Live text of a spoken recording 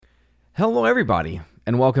Hello, everybody,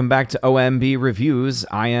 and welcome back to OMB Reviews.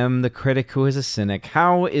 I am the critic who is a cynic.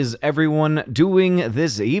 How is everyone doing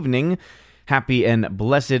this evening? Happy and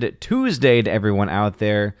blessed Tuesday to everyone out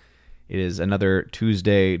there. It is another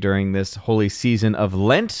Tuesday during this holy season of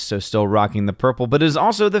Lent, so still rocking the purple, but it is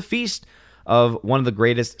also the feast of one of the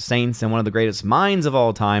greatest saints and one of the greatest minds of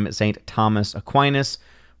all time, St. Thomas Aquinas,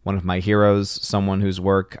 one of my heroes, someone whose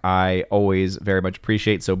work I always very much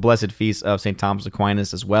appreciate. So blessed feast of St. Thomas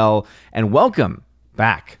Aquinas as well. And welcome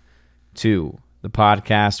back to the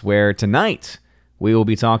podcast where tonight we will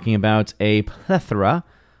be talking about a plethora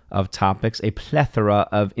of topics, a plethora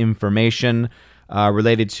of information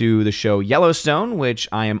related to the show Yellowstone, which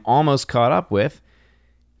I am almost caught up with.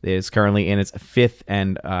 It is currently in its fifth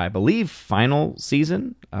and I believe final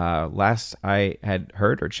season. Last I had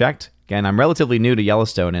heard or checked. Again, I'm relatively new to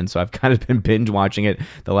Yellowstone, and so I've kind of been binge watching it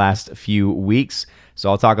the last few weeks. So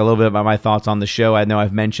I'll talk a little bit about my thoughts on the show. I know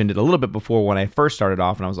I've mentioned it a little bit before when I first started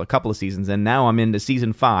off, and I was a couple of seasons in. Now I'm into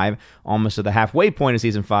season 5, almost to the halfway point of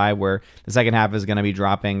season 5, where the second half is going to be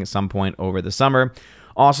dropping some point over the summer.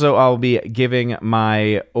 Also, I'll be giving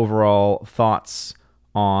my overall thoughts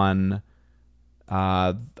on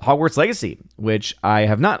Hogwarts Legacy, which I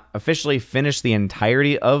have not officially finished the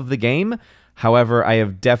entirety of the game. However, I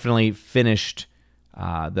have definitely finished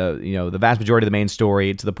the vast majority of the main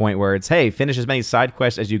story to the point where it's, hey, finish as many side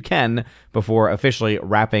quests as you can before officially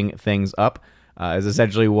wrapping things up, is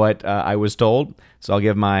essentially what I was told. So I'll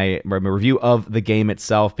give my review of the game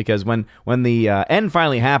itself, because when the end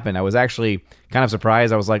finally happened, I was actually kind of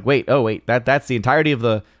surprised. I was like, wait, that's the entirety of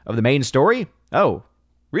the main story? Oh,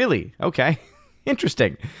 really? Okay.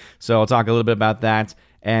 Interesting. So I'll talk a little bit about that.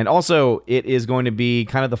 And also, it is going to be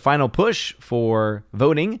kind of the final push for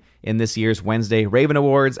voting in this year's Wednesday Raven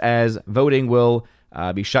Awards, as voting will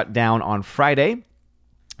be shut down on Friday.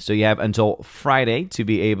 So you have until Friday to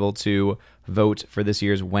be able to vote for this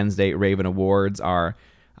year's Wednesday Raven Awards, our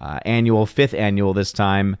fifth annual this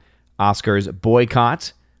time, Oscars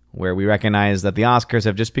boycott, where we recognize that the Oscars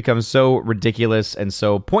have just become so ridiculous and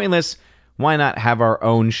so pointless. Why not have our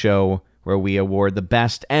own show where we award the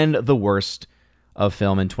best and the worst of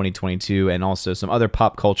film in 2022, and also some other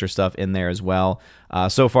pop culture stuff in there as well.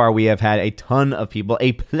 So far, we have had a ton of people,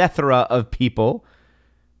 a plethora of people,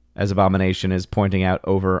 as Abomination is pointing out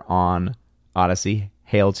over on Odyssey.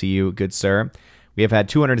 Hail to you, good sir. We have had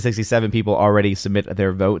 267 people already submit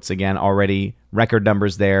their votes. Again, already record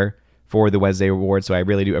numbers there for the Wednesday Award, so I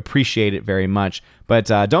really do appreciate it very much. But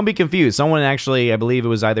don't be confused. Someone actually, I believe it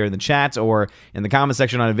was either in the chat or in the comment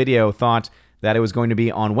section on a video, thought that it was going to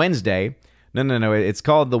be on Wednesday. No. It's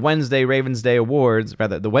called the Wednesday Ravensday Awards,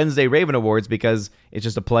 rather the Wednesday Raven Awards, because it's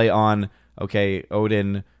just a play on, okay,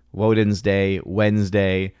 Odin, Woden's Day,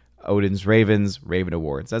 Wednesday, Odin's Ravens, Raven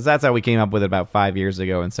Awards. That's how we came up with it about 5 years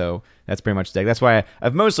ago, and so that's pretty much it. That's why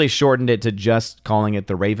I've mostly shortened it to just calling it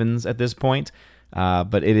the Ravens at this point.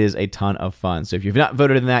 But it is a ton of fun. So if you've not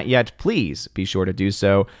voted in that yet, please be sure to do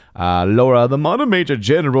so. Laura, the Moderator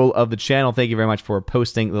General of the channel, thank you very much for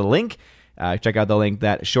posting the link. Check out the link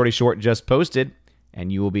that Shorty Short just posted,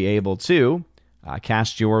 and you will be able to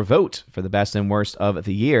cast your vote for the best and worst of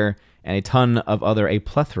the year, and a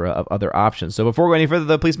plethora of other options. So before we go any further,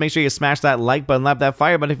 though, please make sure you smash that like button, lap that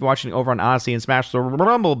fire button if you're watching over on Odyssey, and smash the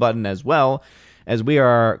rumble button as well, as we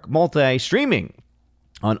are multi-streaming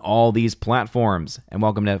on all these platforms. And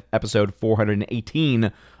welcome to episode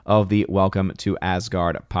 418 of the Welcome to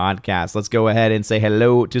Asgard podcast. Let's go ahead and say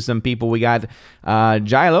hello to some people. We got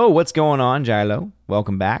Gilo. What's going on, Gilo?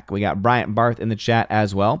 Welcome back. We got Bryant Barth in the chat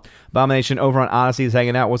as well. Abomination over on Odyssey is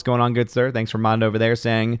hanging out. What's going on, good sir? Thanks for Mondo over there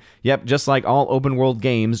saying, yep, just like all open world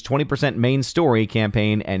games, 20% main story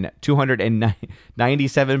campaign and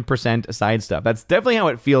 297% side stuff. That's definitely how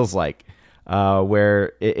it feels like.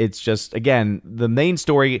 Where it's just, again, the main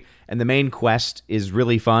story and the main quest is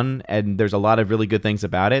really fun, and there's a lot of really good things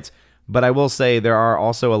about it. But I will say there are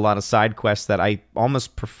also a lot of side quests that I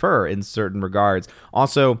almost prefer in certain regards.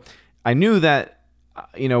 Also, I knew that,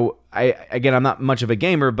 I'm not much of a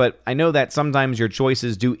gamer, but I know that sometimes your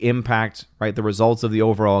choices do impact, right, the results of the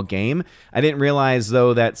overall game. I didn't realize,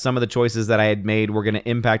 though, that some of the choices that I had made were going to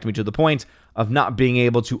impact me to the point of not being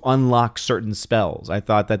able to unlock certain spells. I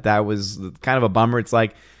thought that was kind of a bummer. It's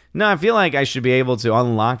like, no, I feel like I should be able to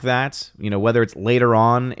unlock that, whether it's later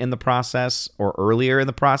on in the process or earlier in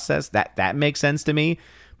the process. That makes sense to me.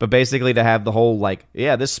 But basically to have the whole, like,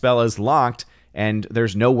 yeah, this spell is locked, and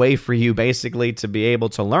there's no way for you basically to be able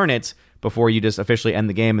to learn it before you just officially end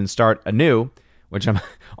the game and start anew, which I'm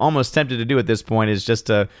almost tempted to do at this point, is just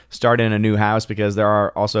to start in a new house, because there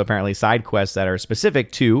are also apparently side quests that are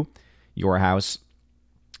specific to your house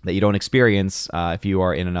that you don't experience if you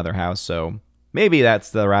are in another house. So maybe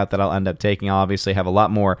that's the route that I'll end up taking. I'll obviously have a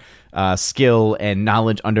lot more skill and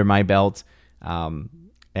knowledge under my belt.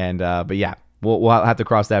 But yeah, we'll have to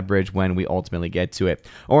cross that bridge when we ultimately get to it.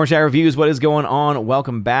 Orange Eye Reviews, what is going on?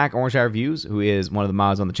 Welcome back, Orange Eye Reviews, who is one of the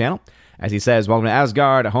mods on the channel. As he says, welcome to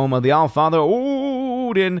Asgard, home of the Allfather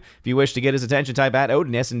Odin. If you wish to get his attention, type at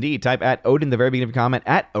Odin. Yes, indeed. Type at Odin, the very beginning of your comment,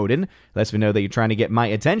 at Odin. Lets me know that you're trying to get my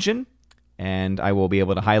attention, and I will be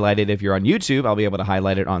able to highlight it. If you're on YouTube, I'll be able to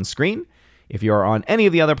highlight it on screen. If you're on any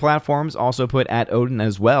of the other platforms, also put at Odin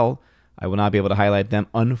as well. I will not be able to highlight them,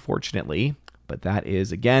 unfortunately, but that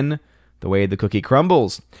is, again, the way the cookie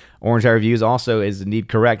crumbles. Orange Eye Reviews also is indeed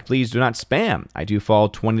correct. Please do not spam. I do fall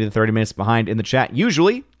 20 to 30 minutes behind in the chat,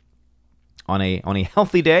 usually, on a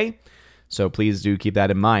healthy day, so please do keep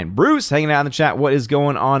that in mind. Bruce, hanging out in the chat. What is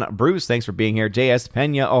going on, Bruce? Thanks for being here. JS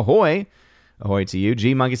Pena, ahoy. Ahoy to you.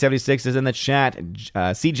 G-Monkey76 is in the chat.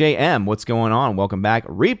 CJM, what's going on? Welcome back.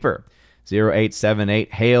 Reaper,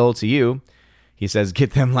 0878, hail to you. He says,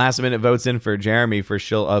 get them last-minute votes in for Jeremy for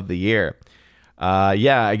Shill of the Year.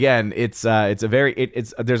 Yeah, again, there's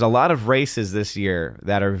a lot of races this year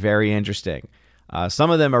that are very interesting.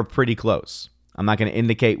 Some of them are pretty close. I'm not going to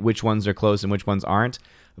indicate which ones are close and which ones aren't,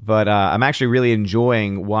 but I'm actually really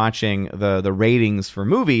enjoying watching the ratings for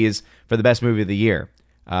movies for the best movie of the year,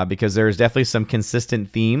 because there's definitely some consistent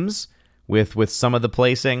themes with some of the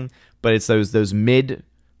placing, but it's those mid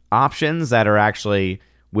options that are actually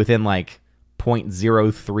within like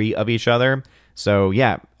 0.03 of each other. So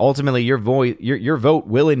yeah, ultimately your vote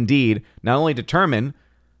will indeed not only determine,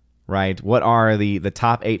 right, what are the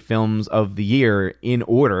top 8 films of the year in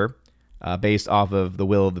order, based off of the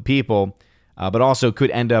will of the people, but also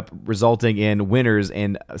could end up resulting in winners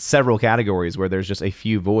in several categories where there's just a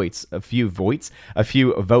few votes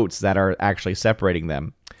that are actually separating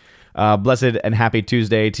them. Blessed and happy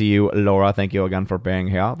Tuesday to you, Laura. Thank you again for being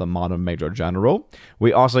here, the modern Major General.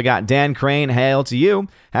 We also got Dan Crane. Hail to you.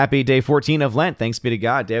 Happy day 14 of Lent. Thanks be to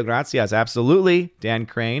God. Deo gratias. Absolutely, Dan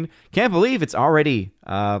Crane. Can't believe it's already,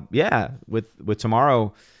 with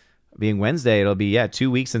tomorrow being Wednesday, it'll be 2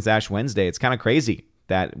 weeks since Ash Wednesday. It's kind of crazy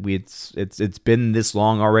that it's been this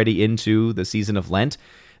long already into the season of Lent.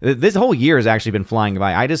 This whole year has actually been flying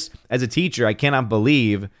by. As a teacher, I cannot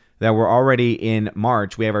believe that we're already in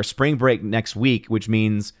March. We have our spring break next week, which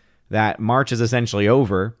means that March is essentially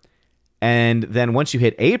over. And then once you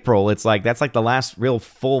hit April, it's like that's like the last real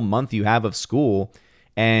full month you have of school,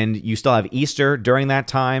 and you still have Easter during that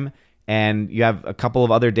time, and you have a couple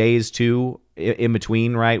of other days too in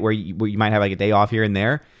between, right, where you might have like a day off here and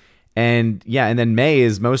there. And yeah, and then May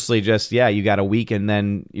is mostly just, you got a week and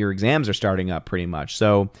then your exams are starting up pretty much.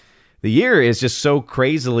 So the year is just so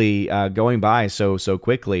crazily going by so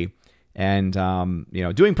quickly, and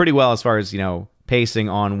doing pretty well as far as pacing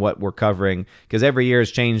on what we're covering, because every year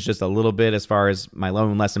has changed just a little bit as far as my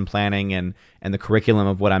own lesson planning and the curriculum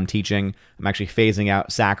of what I'm teaching. I'm actually phasing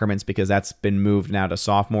out sacraments because that's been moved now to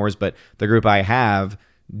sophomores, but the group I have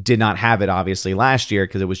did not have it obviously last year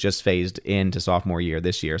because it was just phased into sophomore year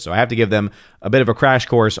this year. So I have to give them a bit of a crash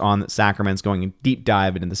course on sacraments, going deep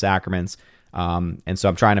dive into the sacraments. And so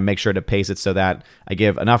I'm trying to make sure to pace it so that I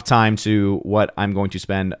give enough time to what I'm going to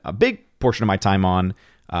spend a big portion of my time on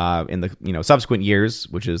in the subsequent years,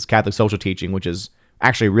 which is Catholic social teaching, which is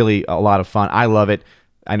actually really a lot of fun. I love it.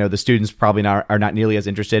 I know the students probably are not nearly as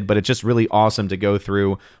interested, but it's just really awesome to go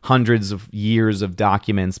through hundreds of years of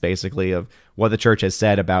documents, basically, of what the church has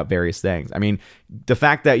said about various things. I mean, the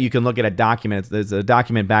fact that you can look at a document, there's a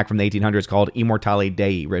document back from the 1800s called Immortale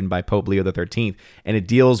Dei, written by Pope Leo XIII, and it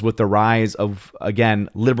deals with the rise of, again,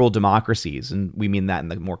 liberal democracies, and we mean that in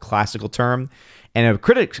the more classical term, and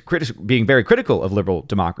being very critical of liberal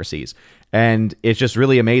democracies. And it's just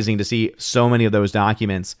really amazing to see so many of those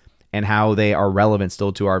documents and how they are relevant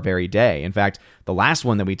still to our very day. In fact, the last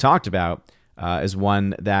one that we talked about is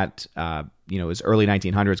one that is early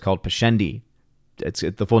 1900s called Pascendi.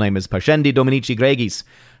 The full name is Pascendi Dominici Gregis,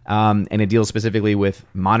 and it deals specifically with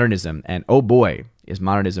modernism. And oh boy, is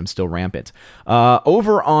modernism still rampant.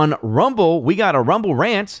 Over on Rumble, we got a Rumble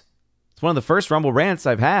rant. It's one of the first Rumble rants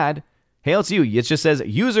I've had. Hail to you. It just says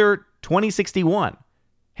user 2061.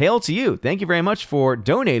 Hail to you. Thank you very much for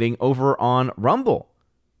donating over on Rumble.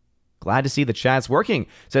 Glad to see the chat's working. It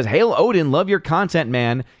says, Hail Odin, love your content,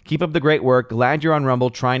 man. Keep up the great work. Glad you're on Rumble,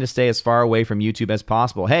 trying to stay as far away from YouTube as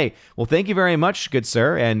possible. Hey, well, thank you very much, good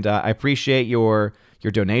sir, and I appreciate your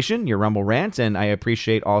donation, your Rumble rant, and I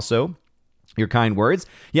appreciate also your kind words.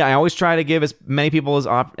 Yeah, I always try to give as many people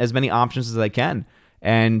as many options as I can,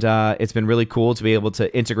 and it's been really cool to be able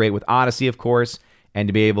to integrate with Odyssey, of course, and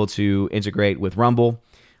to be able to integrate with Rumble.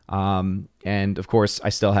 And of course, I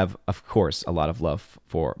still have, of course, a lot of love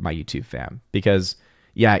for my YouTube fam because,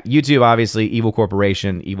 yeah, YouTube, obviously, evil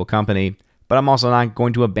corporation, evil company, but I'm also not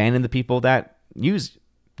going to abandon the people that use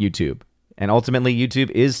YouTube. And ultimately,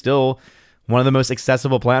 YouTube is still one of the most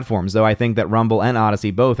accessible platforms, though I think that Rumble and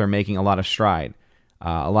Odyssey both are making a lot of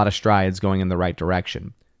strides going in the right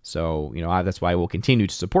direction. So, that's why we'll continue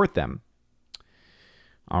to support them.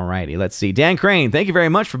 Alrighty, let's see. Dan Crane, thank you very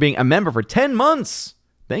much for being a member for 10 months.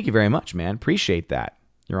 Thank you very much, man. Appreciate that.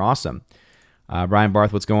 You're awesome. Brian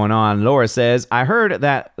Barth, what's going on? Laura says, I heard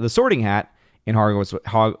that the Sorting Hat in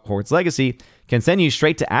Hogwarts Legacy can send you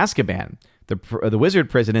straight to Azkaban, the wizard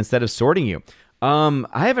prison, instead of sorting you. I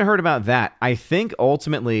haven't heard about that. I think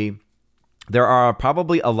ultimately there are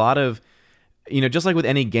probably a lot of, just like with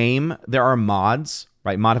any game, there are mods,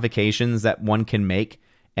 right? Modifications that one can make.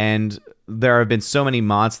 And there have been so many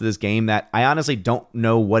mods to this game that I honestly don't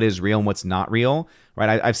know what is real and what's not real,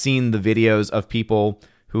 right? I've seen the videos of people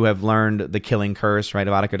who have learned the killing curse, right,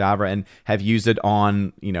 of Avada Kedavra and have used it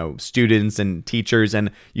on, students and teachers. And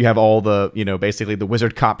you have all the, basically the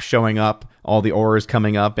wizard cops showing up, all the aurors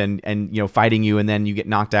coming up and fighting you. And then you get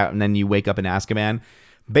knocked out and then you wake up in Azkaban.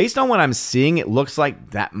 Based on what I'm seeing, it looks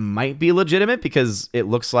like that might be legitimate because it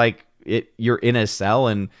looks like you're in a cell.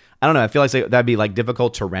 And I don't know, I feel like that'd be like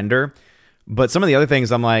difficult to render. But some of the other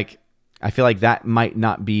things I'm like, I feel like that might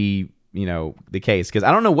not be, the case. Because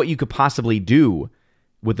I don't know what you could possibly do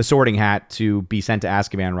with the Sorting Hat to be sent to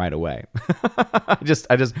Azkaban right away.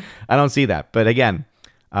 I don't see that. But again,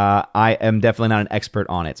 I am definitely not an expert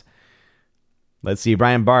on it. Let's see.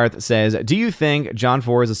 Brian Barth says, do you think John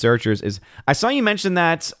 4 as the Searchers is... I saw you mention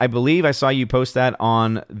that. I believe I saw you post that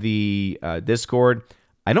on the Discord.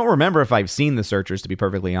 I don't remember if I've seen the Searchers, to be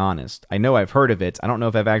perfectly honest. I know I've heard of it. I don't know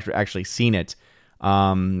if I've actually seen it.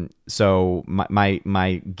 So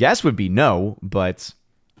my guess would be no, but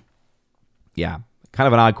yeah, kind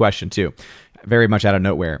of an odd question too. Very much out of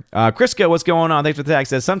nowhere. Kriska, what's going on? Thanks for the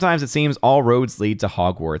text. Says, sometimes it seems all roads lead to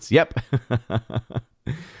Hogwarts. Yep.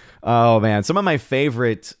 Oh man, some of my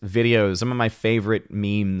favorite videos, some of my favorite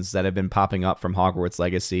memes that have been popping up from Hogwarts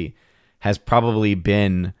Legacy has probably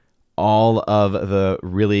been all of the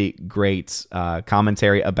really great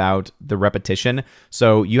commentary about the repetition.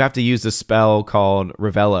 So you have to use this spell called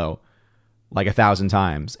Revelio like 1,000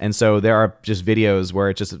 times. And so there are just videos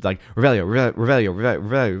where it's just like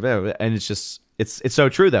Revelio, and it's just, it's so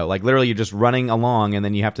true though. Like literally you're just running along and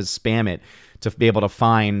then you have to spam it to be able to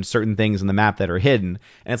find certain things in the map that are hidden.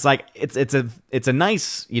 And it's like, it's a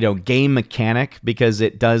nice, game mechanic because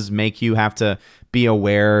it does make you have to be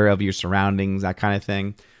aware of your surroundings, that kind of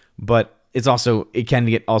thing. But it can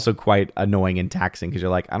get also quite annoying and taxing because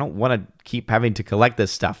you're like, I don't want to keep having to collect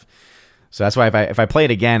this stuff. So that's why if I play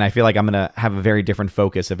it again, I feel like I'm going to have a very different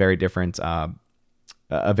focus, a very different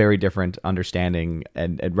understanding,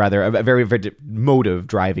 and rather a very motive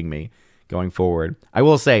driving me going forward. I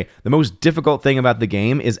will say the most difficult thing about the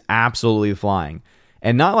game is absolutely flying.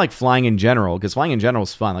 And not like flying in general, because flying in general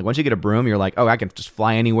is fun. Like once you get a broom, you're like, oh, I can just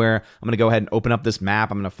fly anywhere. I'm going to go ahead and open up this map.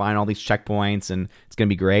 I'm going to find all these checkpoints and it's going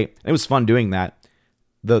to be great. And it was fun doing that.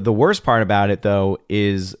 The worst part about it, though,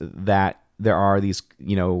 is that there are these,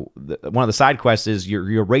 one of the side quests is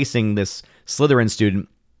you're racing this Slytherin student.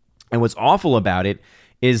 And what's awful about it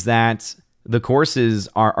is that the courses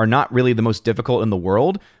are not really the most difficult in the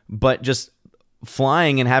world, but just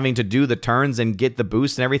flying and having to do the turns and get the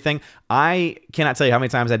boost and everything. I cannot tell you how many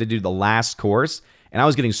times I had to do the last course, and I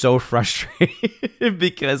was getting so frustrated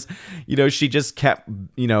because, she just kept,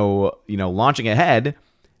 launching ahead,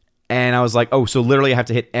 and I was like, oh, so literally I have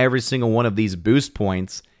to hit every single one of these boost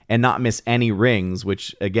points and not miss any rings,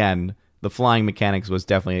 which again, the flying mechanics was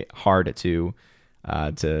definitely hard to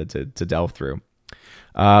delve through.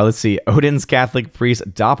 Let's see. Odin's Catholic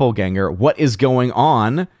priest doppelganger. What is going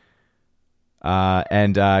on?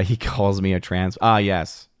 And he calls me a trans.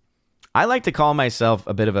 Yes. I like to call myself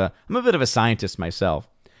I'm a bit of a scientist myself.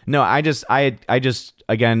 No, I just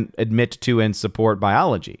again admit to and support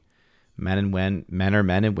biology. Men are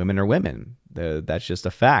men and women are women. That's just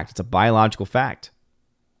a fact. It's a biological fact.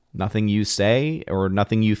 Nothing you say or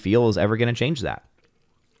nothing you feel is ever going to change that.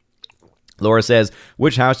 Laura says,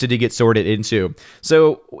 which house did you get sorted into?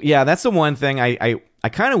 So yeah, that's the one thing I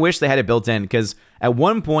kind of wish they had it built in, because at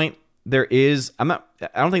one point there is, I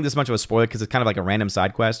don't think this is much of a spoiler because it's kind of like a random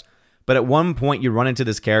side quest, but at one point you run into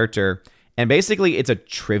this character and basically it's a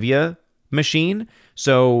trivia machine.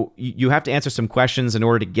 So you have to answer some questions in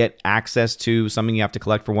order to get access to something you have to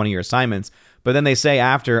collect for one of your assignments. But then they say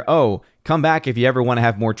after, oh, come back if you ever want to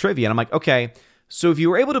have more trivia. And I'm like, okay, so if you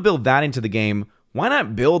were able to build that into the game, why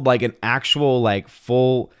not build like an actual like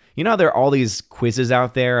full, You know, there are all these quizzes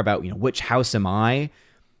out there about, which house am I?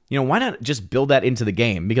 Why not just build that into the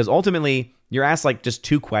game? Because ultimately, you're asked like just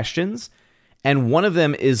 2 questions, and one of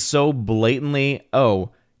them is so blatantly,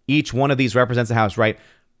 each one of these represents a house, right?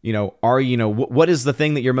 What is the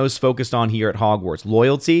thing that you're most focused on here at Hogwarts?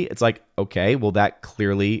 Loyalty? It's like, okay, well, that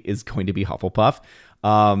clearly is going to be Hufflepuff.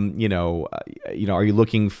 Are you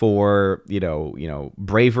looking for,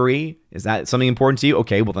 bravery? Is that something important to you?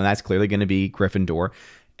 Okay, well, then that's clearly going to be Gryffindor.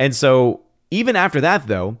 And so even after that,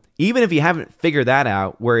 though, even if you haven't figured that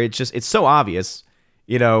out, where it's so obvious,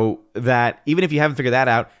 that even if you haven't figured that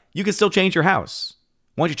out, you can still change your house.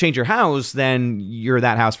 Once you change your house, then you're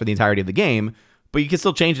that house for the entirety of the game, but you can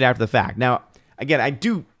still change it after the fact. Now, again, I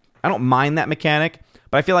don't mind that mechanic,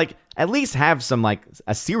 but I feel like at least have some like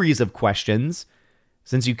a series of questions,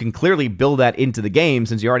 since you can clearly build that into the game,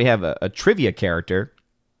 since you already have a trivia character.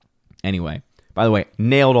 Anyway, by the way,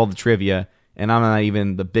 nailed all the trivia, and I'm not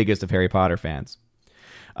even the biggest of Harry Potter fans.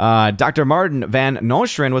 Dr. Martin Van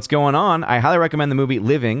Nostrand, what's going on? I highly recommend the movie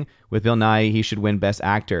Living with Bill Nighy. He should win Best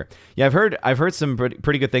Actor. Yeah, I've heard some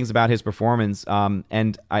pretty good things about his performance,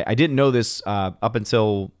 and I didn't know this up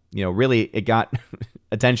until really it got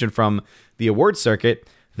attention from the awards circuit,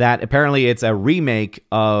 that apparently it's a remake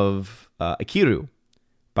of Akiru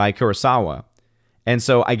by Kurosawa. And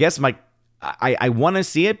so I guess I want to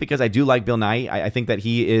see it because I do like Bill Nighy. I think that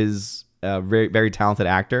he is a very, very talented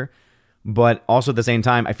actor. But also at the same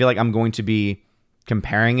time, I feel like I'm going to be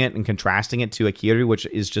comparing it and contrasting it to Akiru, which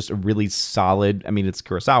is just a really solid, it's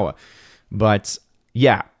Kurosawa. But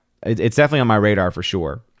yeah, it's definitely on my radar for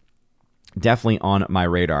sure. Definitely on my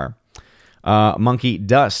radar. Monkey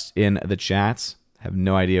Dust in the chats. Have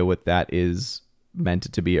no idea what that is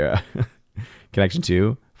meant to be a connection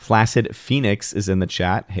to. Flaccid Phoenix is in the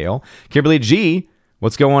chat. Hail. Kimberly G,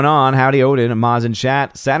 what's going on? Howdy, Odin. Maz in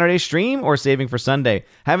chat. Saturday stream or saving for Sunday?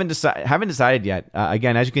 Haven't decided yet.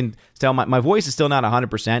 Again, as you can tell, my voice is still not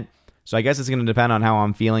 100%. So I guess it's going to depend on how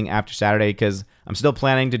I'm feeling after Saturday, because I'm still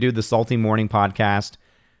planning to do the Salty Morning podcast.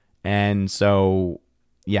 And so,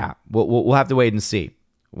 yeah, we'll have to wait and see.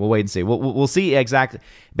 We'll wait and see. We'll see exactly.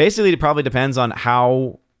 Basically, it probably depends on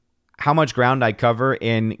how much ground I cover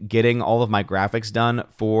in getting all of my graphics done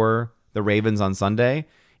for the Ravens on Sunday.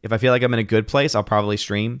 If I feel like I'm in a good place, I'll probably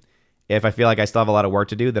stream. If I feel like I still have a lot of work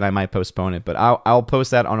to do, then I might postpone it. But I'll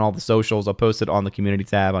post that on all the socials. I'll post it on the community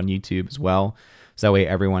tab on YouTube as well. So that way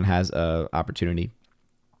everyone has an opportunity.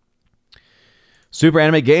 Super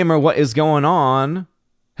Anime Gamer, what is going on?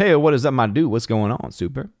 Hey, what is up, my dude? What's going on,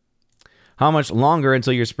 Super? How much longer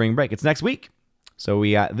until your spring break? It's next week. So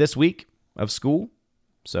we got this week of school.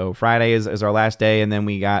 So Friday is our last day, and then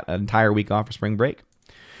we got an entire week off for spring break.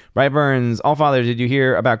 Brightburns, Allfather, did you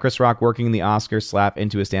hear about Chris Rock working the Oscar slap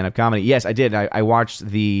into a stand-up comedy? Yes, I did. I watched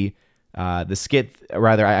the skit,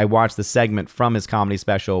 rather, I watched the segment from his comedy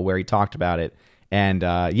special where he talked about it. And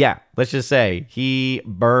yeah, let's just say he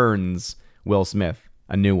burns Will Smith,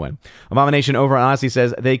 a new one. Abomination over Honestly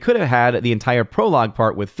says they could have had the entire prologue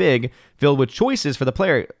part with Fig filled with choices for the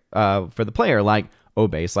player, like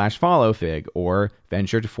obey/follow Fig, or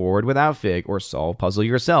venture forward without Fig, or solve puzzle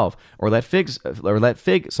yourself, or let Fig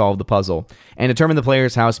solve the puzzle, and determine the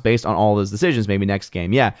player's house based on all those decisions. Maybe next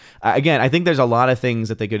game. Yeah. Again, I think there's a lot of things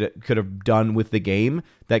that they could have done with the game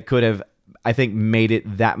that could have, I think, made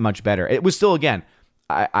it that much better. It was still, again,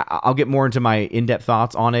 I'll get more into my in-depth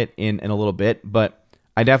thoughts on it in a little bit, but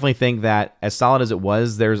I definitely think that as solid as it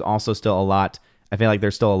was, there's also still a lot. I feel like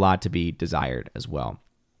there's still a lot to be desired as well.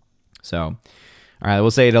 So, all right,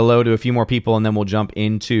 we'll say hello to a few more people, and then we'll jump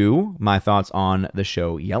into my thoughts on the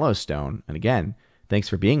show Yellowstone. And again, thanks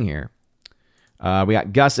for being here. We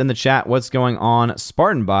got Gus in the chat. What's going on?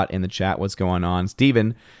 SpartanBot in the chat. What's going on?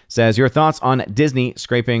 Steven says, your thoughts on Disney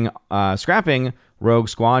scrapping Rogue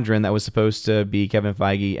Squadron that was supposed to be Kevin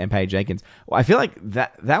Feige and Patty Jenkins. Well, I feel like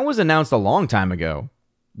that was announced a long time ago.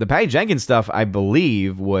 The Patty Jenkins stuff, I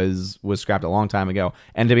believe, was scrapped a long time ago.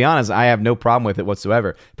 And to be honest, I have no problem with it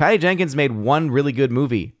whatsoever. Patty Jenkins made one really good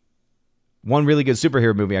movie. One really good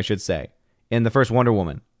superhero movie, I should say, in the first Wonder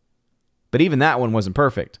Woman. But even that one wasn't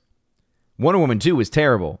perfect. Wonder Woman 2 was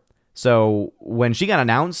terrible. So when she got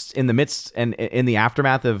announced in the midst and in the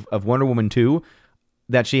aftermath of Wonder Woman 2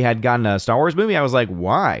 that she had gotten a Star Wars movie, I was like,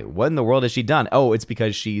 why? What in the world has she done? Oh, it's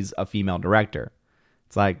because she's a female director.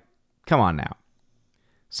 It's like, come on now.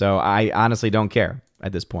 So I honestly don't care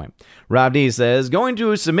at this point. Rob D says, going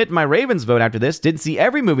to submit my Ravens vote after this. Didn't see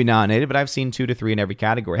every movie nominated, but I've seen 2 to 3 in every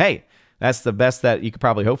category. Hey, that's the best that you could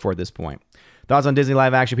probably hope for at this point. Thoughts on Disney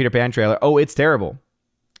live action Peter Pan trailer? Oh, it's terrible.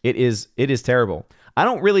 It is terrible. I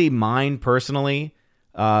don't really mind personally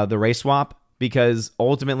the race swap, because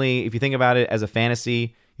ultimately, if you think about it as a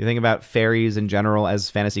fantasy, You think about fairies in general as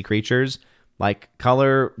fantasy creatures. Like,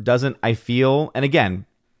 color doesn't, I feel, and again,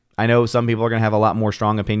 I know some people are going to have a lot more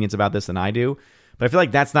strong opinions about this than I do, but I feel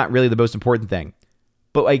like that's not really the most important thing.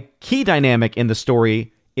 But a key dynamic in the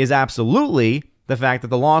story is absolutely the fact that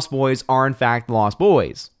the Lost Boys are, in fact, Lost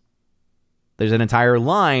Boys. There's an entire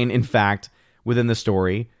line, in fact, within the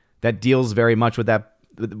story that deals very much with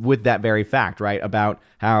that very fact, right? About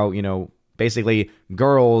how, basically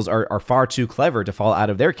girls are far too clever to fall out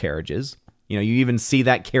of their carriages. You even see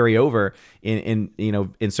that carry over in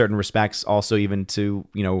certain respects, also even to,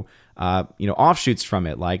 offshoots from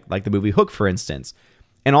it, like the movie Hook, for instance.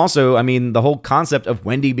 And also, I mean, the whole concept of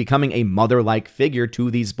Wendy becoming a mother-like figure to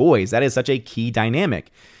these boys, that is such a key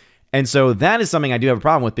dynamic. And so that is something I do have a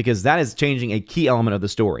problem with, because that is changing a key element of the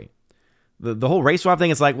story. The whole race swap thing,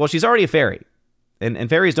 it's like, well, she's already a fairy, and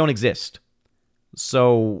fairies don't exist.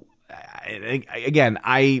 So, again,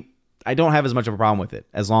 I don't have as much of a problem with it,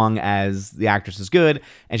 as long as the actress is good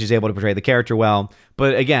and she's able to portray the character well.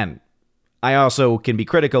 But again, I also can be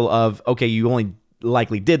critical of, okay, you only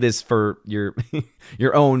likely did this for your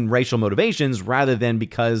your own racial motivations rather than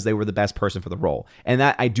because they were the best person for the role. And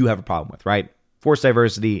that I do have a problem with, right? Forced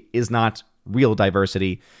diversity is not real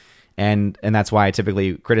diversity, and that's why I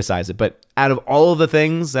typically criticize it. But out of all of the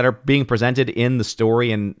things that are being presented in the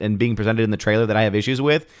story and being presented in the trailer that I have issues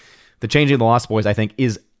with, the changing of the Lost Boys, I think,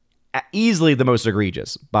 is easily the most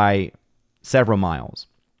egregious by several miles.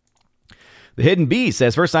 The Hidden Bee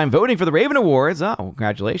says, first time voting for the Raven Awards. Oh,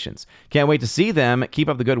 congratulations. Can't wait to see them. Keep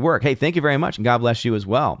up the good work. Hey, thank you very much, and God bless you as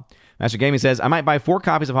well. Master Gaming says, I might buy 4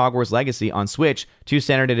 copies of Hogwarts Legacy on Switch, 2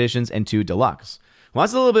 standard editions and 2 deluxe. Well,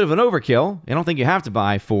 that's a little bit of an overkill. I don't think you have to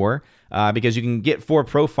buy 4 because you can get 4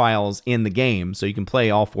 profiles in the game, so you can play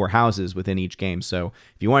all 4 houses within each game. So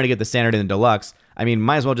if you wanted to get the standard and the deluxe, I mean,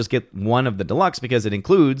 might as well just get one of the deluxe because it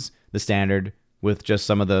includes the standard with just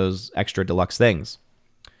some of those extra deluxe things.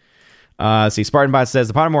 See, SpartanBot says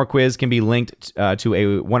the Pottermore quiz can be linked to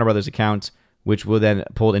a Warner Brothers account, which will then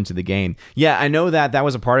pull it into the game. Yeah, I know that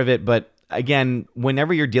was a part of it, but again,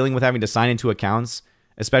 whenever you're dealing with having to sign into accounts,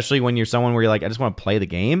 especially when you're someone where you're like, I just want to play the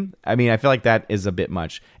game, I mean, I feel like that is a bit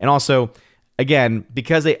much. And also, again,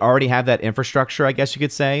 because they already have that infrastructure, I guess you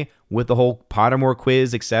could say, with the whole Pottermore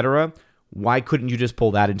quiz, etc., why couldn't you just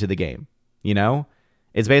pull that into the game?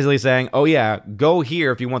 It's basically saying, oh yeah, go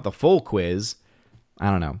here if you want the full quiz.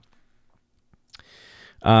 I don't know.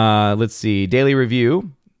 Let's see. Daily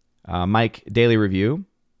Review. Mike, Daily Review.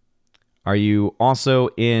 Are you also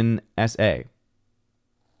in SA?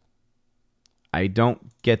 I don't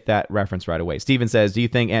get that reference right away. Steven says, do you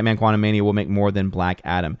think Ant-Man Quantumania will make more than Black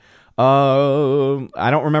Adam? I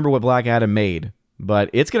don't remember what Black Adam made, but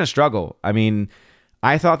it's going to struggle. I mean,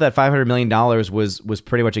 I thought that $500 million was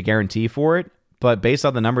pretty much a guarantee for it, but based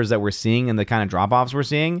on the numbers that we're seeing and the kind of drop-offs we're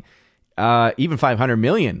seeing, even 500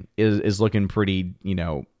 million is looking pretty,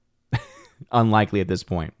 unlikely at this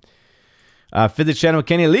point. Physics Channel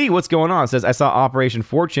Kenny Lee, what's going on? Says, I saw Operation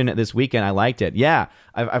Fortune this weekend. I liked it. Yeah,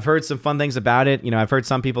 I've heard some fun things about it. I've heard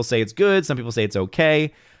some people say it's good. Some people say it's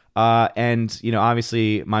okay. And,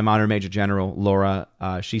 obviously my modern Major General, Laura,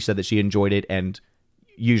 she said that she enjoyed it. And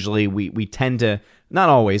usually we tend to, not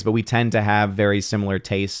always, but we tend to have very similar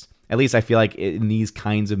tastes. At least I feel like in these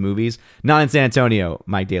kinds of movies. Not in San Antonio,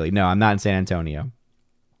 Mike Daly. No, I'm not in San Antonio.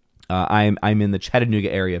 I'm in the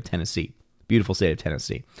Chattanooga area of Tennessee. Beautiful state of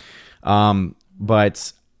Tennessee.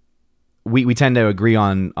 But we tend to agree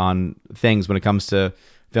on things when it comes to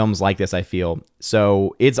films like this, I feel.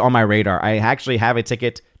 So it's on my radar. I actually have a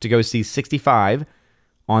ticket to go see 65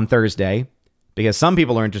 on Thursday because some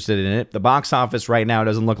people are interested in it. The box office right now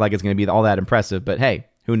doesn't look like it's going to be all that impressive, but hey,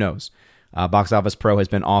 who knows? Box Office Pro has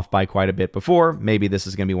been off by quite a bit before. Maybe this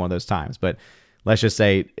is going to be one of those times, but let's just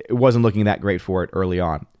say it wasn't looking that great for it early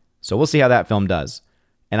on. So we'll see how that film does,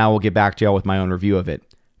 and I will get back to y'all with my own review of it.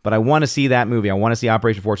 But I want to see that movie. I want to see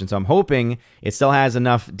Operation Fortune, so I'm hoping it still has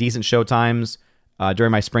enough decent showtimes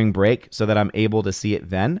during my spring break so that I'm able to see it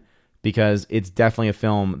then, because it's definitely a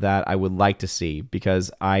film that I would like to see,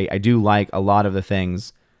 because I do like a lot of the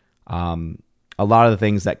things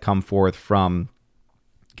that come forth from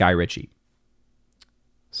Guy Ritchie.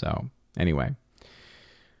 So, anyway.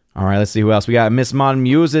 All right, let's see who else. We got Miss Mon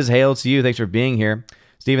Muses. Hail to you. Thanks for being here.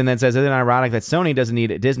 Steven then says, isn't it ironic that Sony doesn't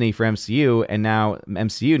need Disney for MCU, and now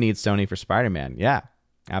MCU needs Sony for Spider-Man? Yeah,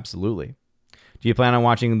 absolutely. Do you plan on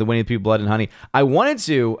watching the Winnie the Pooh Blood and Honey? I wanted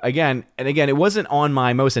to, again, it wasn't on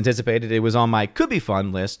my most anticipated. It was on my could be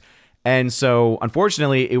fun list. And so,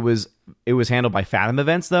 unfortunately, it was handled by Fathom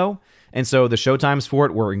Events, though. And so the showtimes for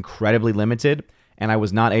it were incredibly limited, and I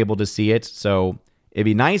was not able to see it. So It'd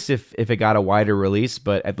be nice if it got a wider release,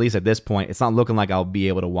 but at least at this point, it's not looking like I'll be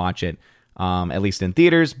able to watch it, at least in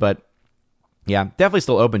theaters. But yeah, definitely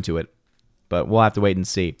still open to it, but we'll have to wait and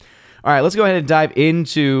see. All right, let's go ahead and dive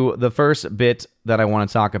into the first bit that I want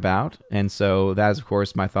to talk about. And so that is, of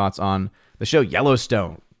course, my thoughts on the show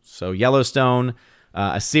Yellowstone. So Yellowstone,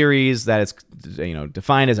 a series that is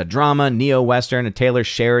defined as a drama, neo-Western, a Taylor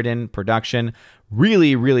Sheridan production.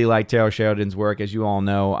 Really, really like Taylor Sheridan's work. As you all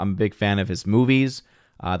know, I'm a big fan of his movies.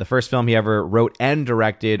 The first film he ever wrote and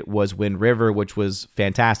directed was Wind River, which was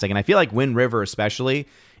fantastic. And I feel like Wind River especially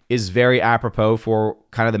is very apropos for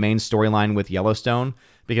kind of the main storyline with Yellowstone,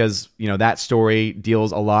 because, that story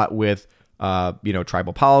deals a lot with,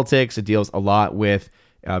 tribal politics. It deals a lot with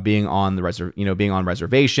being on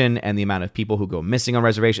reservation and the amount of people who go missing on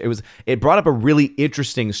reservation. It brought up a really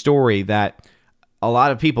interesting story that a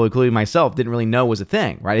lot of people, including myself, didn't really know was a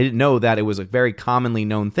thing, right? I didn't know that it was a very commonly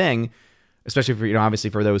known thing, especially for,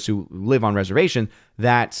 obviously for those who live on reservation,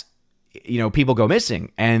 that, people go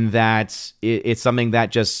missing, and that it's something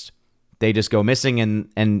that they just go missing,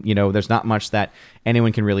 and there's not much that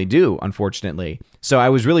anyone can really do, unfortunately. So I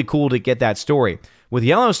was really cool to get that story. With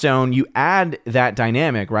Yellowstone, you add that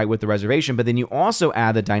dynamic, right, with the reservation, but then you also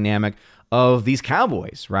add the dynamic of these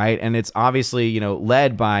cowboys, right? And it's obviously,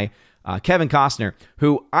 led by Kevin Costner,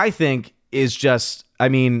 who I think is just,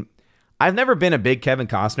 I've never been a big Kevin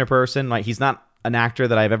Costner person. Like, he's not an actor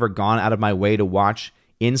that I've ever gone out of my way to watch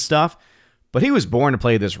in stuff, but he was born to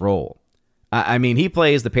play this role. He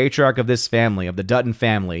plays the patriarch of this family, of the Dutton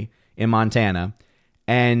family in Montana,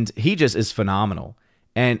 and he just is phenomenal.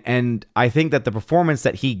 And I think that the performance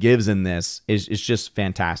that he gives in this is just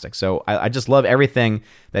fantastic. So I just love everything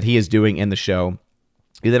that he is doing in the show.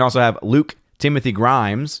 You then also have Luke Timothy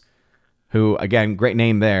Grimes, who, again, great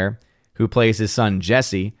name there, who plays his son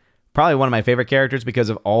Jesse. Probably one of my favorite characters because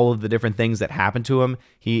of all of the different things that happen to him.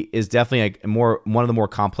 He is definitely one of the more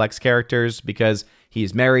complex characters because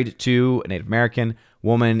he's married to a Native American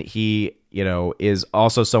woman. He, is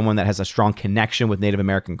also someone that has a strong connection with Native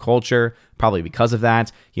American culture, probably because of that.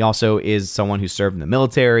 He also is someone who served in the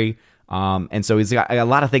military. And so he's got a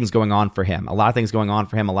lot of things going on for him. A lot of things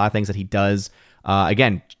that he does,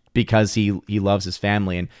 again, because he loves his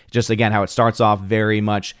family. And just, again, how it starts off very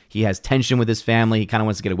much, he has tension with his family. He kind of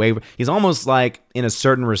wants to get away. He's almost like, in a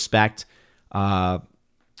certain respect, it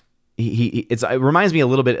reminds me a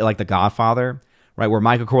little bit like The Godfather, right? Where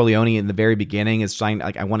Michael Corleone in the very beginning is trying,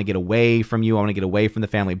 like, I want to get away from you. I want to get away from the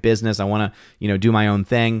family business. I want to, do my own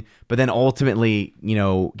thing. But then ultimately,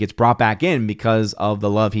 gets brought back in because of the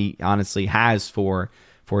love he honestly has for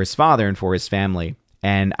his father and for his family.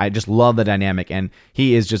 And I just love the dynamic, and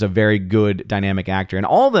he is just a very good dynamic actor. And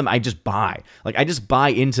all of them, I just buy. Like, I just buy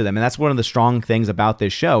into them. And that's one of the strong things about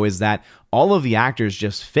this show is that all of the actors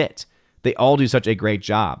just fit. They all do such a great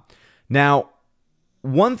job. Now,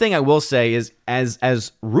 one thing I will say is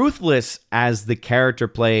as ruthless as the character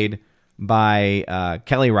played by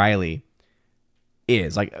Kelly Riley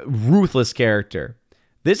is, like, ruthless character,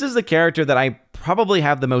 this is the character that I probably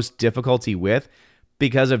have the most difficulty with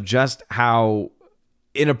because of just how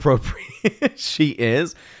inappropriate she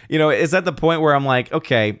is. It's at the point where I'm like,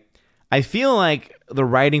 okay, I feel like the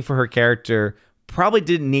writing for her character probably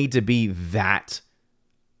didn't need to be that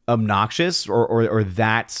obnoxious or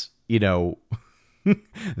that,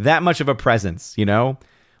 that much of a presence,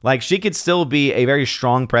 like she could still be a very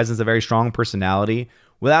strong presence, a very strong personality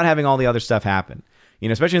without having all the other stuff happen.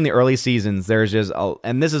 Especially in the early seasons, there's just,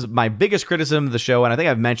 and this is my biggest criticism of the show, and I think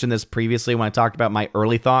I've mentioned this previously when I talked about my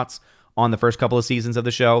early thoughts on the first couple of seasons of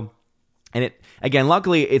the show. And it, again,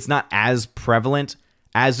 luckily it's not as prevalent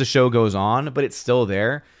as the show goes on, but it's still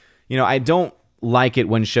there. I don't like it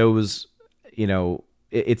when shows,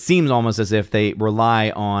 it seems almost as if they rely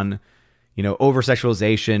on,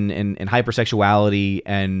 over-sexualization and hypersexuality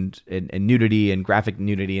and nudity and graphic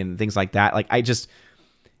nudity and things like that. Like,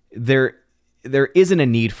 there isn't a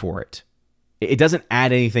need for it. It doesn't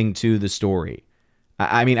add anything to the story.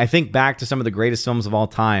 I think back to some of the greatest films of all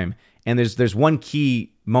time, and there's one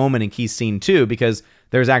key moment and key scene too, because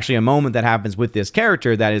there's actually a moment that happens with this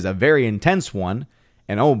character that is a very intense one.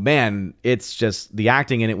 And oh man, it's just, the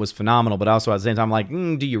acting in it was phenomenal, but also at the same time, I'm like,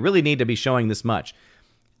 do you really need to be showing this much?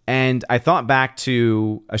 And I thought back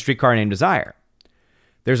to A Streetcar Named Desire.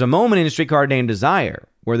 There's a moment in A Streetcar Named Desire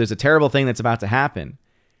where there's a terrible thing that's about to happen,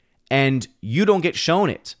 and you don't get shown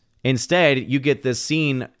it. Instead, you get this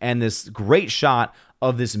scene and this great shot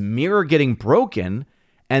of this mirror getting broken,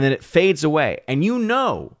 and then it fades away. And you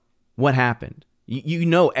know what happened. You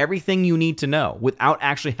know everything you need to know without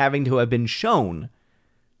actually having to have been shown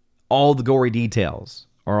all the gory details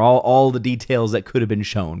or all the details that could have been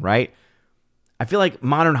shown, right? I feel like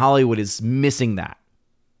modern Hollywood is missing that.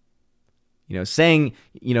 Saying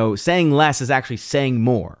less is actually saying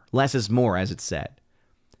more. Less is more, as it's said.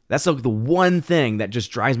 That's like the one thing that just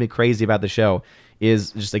drives me crazy about the show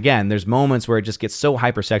is just, again, there's moments where it just gets so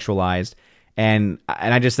hypersexualized. And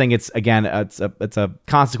I just think it's a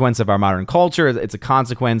consequence of our modern culture. It's a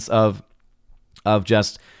consequence of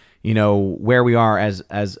just, where we are as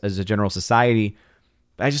a general society.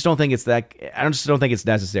 I just don't think it's that. I just don't think it's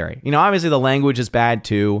necessary. Obviously the language is bad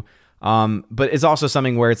too. But it's also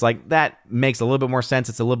something where it's like that makes a little bit more sense.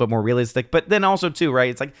 It's a little bit more realistic. But then also too,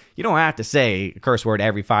 right? It's like you don't have to say a curse word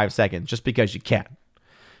every 5 seconds just because you can.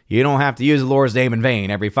 You don't have to use the Lord's name in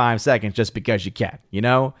vain every 5 seconds just because you can.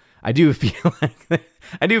 I do feel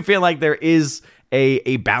like there is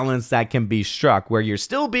a balance that can be struck where you're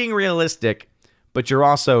still being realistic, but you're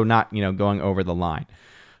also not going over the line.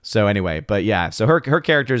 So anyway, but yeah, so her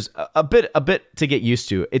character's a bit to get used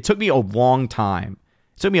to. It took me a long time.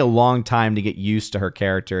 It took me a long time to get used to her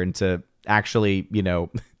character and to actually,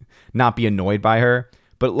 not be annoyed by her.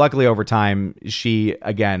 But luckily over time,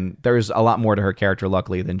 there's a lot more to her character,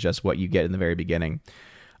 luckily, than just what you get in the very beginning.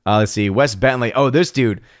 Let's see, Wes Bentley. Oh, this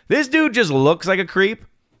dude just looks like a creep.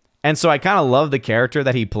 And so I kind of love the character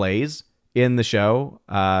that he plays in the show.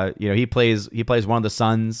 He plays one of the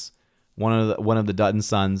sons, one of the Dutton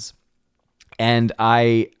sons. And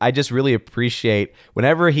I just really appreciate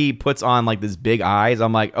whenever he puts on like this big eyes,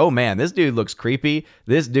 I'm like, oh man, this dude looks creepy.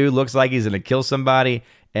 This dude looks like he's going to kill somebody.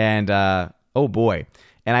 And oh boy.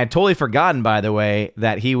 And I'd totally forgotten, by the way,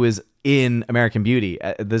 that he was in American Beauty.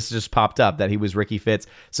 This just popped up that he was Ricky Fitz.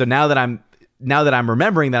 So now that I'm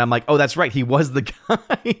remembering that, I'm like, oh, that's right. He was the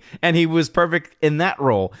guy and he was perfect in that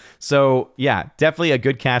role. So yeah, definitely a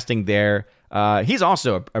good casting there. He's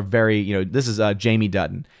also a very, this is Jamie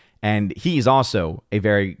Dutton. And he's also a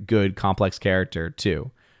very good, complex character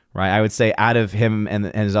too, right? I would say out of him and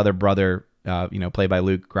his other brother, played by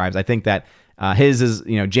Luke Grimes, I think that his is,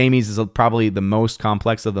 Jamie's is probably the most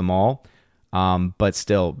complex of them all, but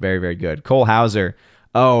still very, very good. Cole Hauser,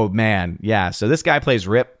 oh man, yeah. So this guy plays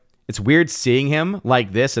Rip. It's weird seeing him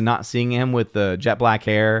like this and not seeing him with the jet black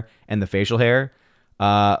hair and the facial hair.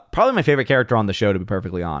 Probably my favorite character on the show, to be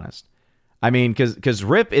perfectly honest. I mean, because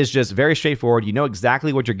Rip is just very straightforward. You know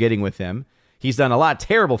exactly what you're getting with him. He's done a lot of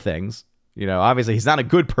terrible things. Obviously he's not a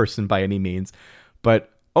good person by any means.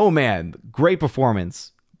 But, oh man, great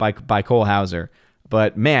performance by Cole Hauser.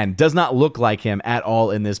 But, man, does not look like him at all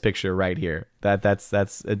in this picture right here. That's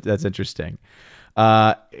interesting.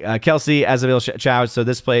 Kelsey Azaville Chow.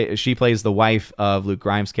 So she plays the wife of Luke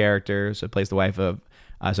Grimes' character. So plays the wife of.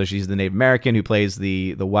 So she's the Native American who plays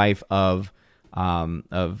the wife of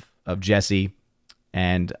Jesse,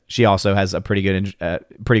 and she also has a pretty good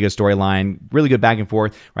storyline, really good back and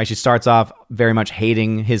forth, right? She starts off very much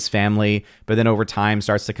hating his family, but then over time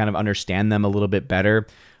starts to kind of understand them a little bit better.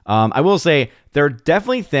 I will say there are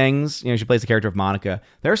definitely things, she plays the character of Monica.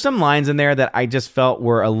 There are some lines in there that I just felt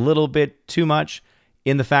were a little bit too much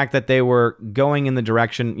in the fact that they were going in the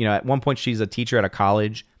direction, at one point she's a teacher at a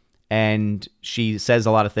college, and she says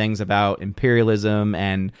a lot of things about imperialism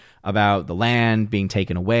and about the land being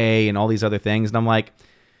taken away and all these other things. And I'm like,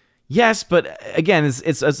 yes, but again,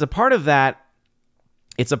 it's a part of that.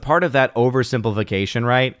 It's a part of that oversimplification,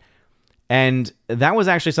 right? And that was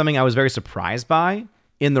actually something I was very surprised by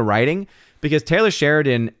in the writing, because Taylor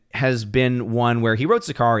Sheridan has been one where he wrote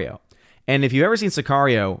Sicario. And if you've ever seen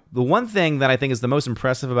Sicario, the one thing that I think is the most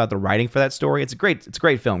impressive about the writing for that story, it's a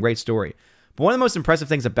great film, great story. But one of the most impressive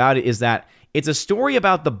things about it is that it's a story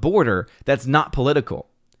about the border that's not political.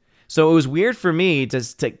 So it was weird for me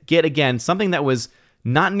to get, again, something that was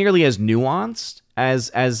not nearly as nuanced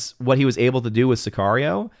as what he was able to do with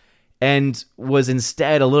Sicario, and was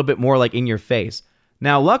instead a little bit more like in your face.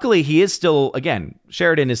 Now, luckily, he is still, again,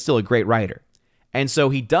 Sheridan is still a great writer. And so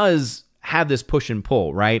he does have this push and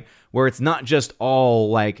pull, right? Where it's not just all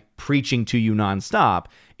like preaching to you nonstop.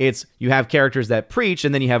 It's you have characters that preach,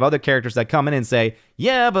 and then you have other characters that come in and say,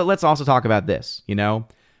 yeah, but let's also talk about this,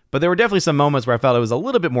 But there were definitely some moments where I felt it was a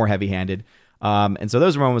little bit more heavy-handed. And so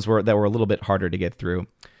those moments that were a little bit harder to get through.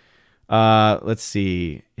 Let's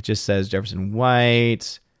see. It just says Jefferson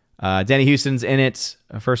White. Danny Houston's in it.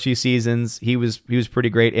 First few seasons, he was pretty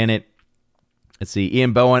great in it. Let's see.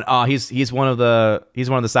 Ian Bohen. Oh, he's one of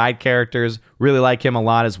the side characters. Really like him a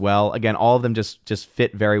lot as well. Again, all of them just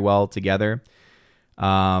fit very well together.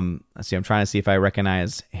 Let's see. I'm trying to see if I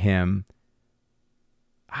recognize him.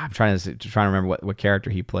 I'm trying to remember what character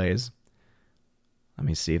he plays. Let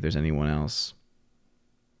me see if there's anyone else.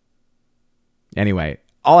 Anyway,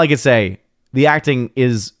 all I could say, the acting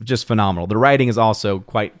is just phenomenal. The writing is also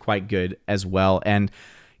quite good as well. And,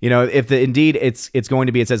 if indeed it's going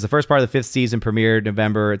to be, it says the first part of the 5th season premiered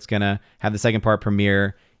November. It's going to have the second part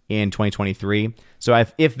premiere in 2023. So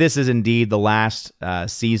if this is indeed the last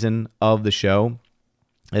season of the show,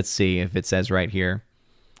 let's see if it says right here.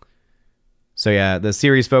 So yeah, the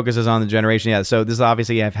series focuses on the generation. Yeah, so this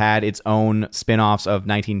obviously have had its own spin-offs of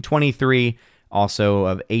 1923, also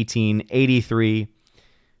of 1883.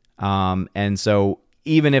 And so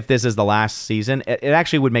even if this is the last season, it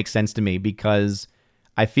actually would make sense to me, because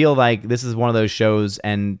I feel like this is one of those shows,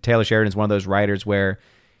 and Taylor Sheridan is one of those writers where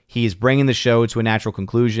he's bringing the show to a natural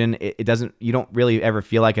conclusion. You don't really ever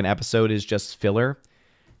feel like an episode is just filler.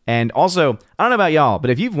 And also, I don't know about y'all,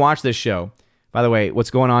 but if you've watched this show, by the way,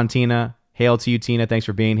 what's going on, Tina? Hail to you, Tina. Thanks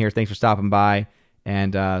for being here. Thanks for stopping by.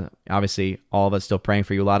 And obviously, all of us still praying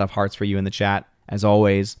for you. A lot of hearts for you in the chat, as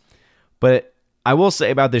always. But I will say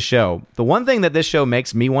about this show, the one thing that this show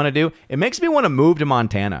makes me want to do, it makes me want to move to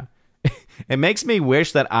Montana. It makes me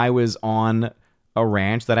wish that I was on a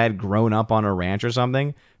ranch, that I had grown up on a ranch or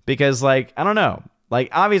something. Because, I don't know.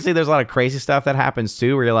 Obviously, there's a lot of crazy stuff that happens,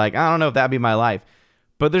 too, where you're like, I don't know if that'd be my life.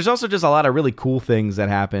 But there's also just a lot of really cool things that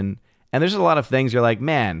happen. And there's a lot of things you're like,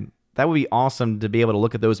 man, that would be awesome to be able to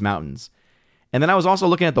look at those mountains. And then I was also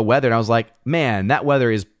looking at the weather, and I was like, man, that weather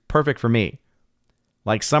is perfect for me.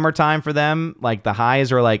 Summertime for them, the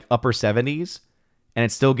highs are upper 70s, and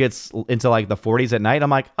it still gets into the 40s at night. I'm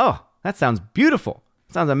like, oh, that sounds beautiful.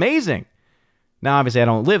 It sounds amazing. Now, obviously, I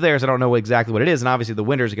don't live there, so I don't know exactly what it is. And obviously, the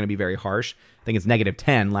winters are going to be very harsh. I think it's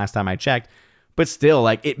 -10 last time I checked. But still,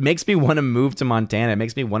 it makes me want to move to Montana. It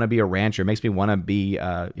makes me want to be a rancher. It makes me want to be,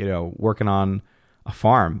 working on a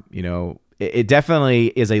farm. It definitely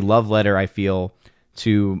is a love letter, I feel,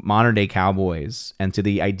 to modern day cowboys and to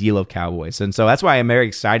the ideal of cowboys. And so that's why I'm very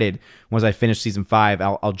excited once I finish season 5,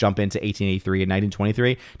 I'll jump into 1883 and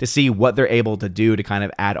 1923 to see what they're able to do to kind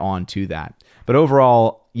of add on to that. But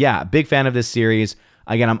overall, yeah, big fan of this series.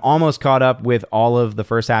 Again, I'm almost caught up with all of the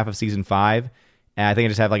first half of season 5. And I think I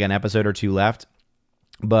just have an episode or 2 left.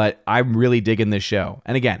 But I'm really digging this show.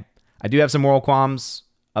 And again, I do have some moral qualms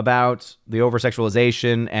about the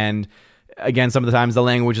over-sexualization. And again, some of the times the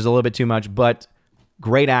language is a little bit too much. But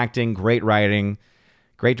great acting, great writing,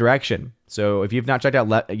 great direction. So if you've not checked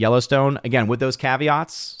out Yellowstone, again, with those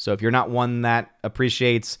caveats. So if you're not one that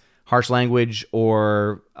appreciates harsh language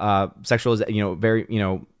or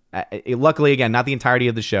sexualization, luckily, again, not the entirety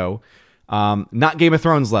of the show. Not Game of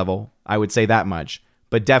Thrones level, I would say that much.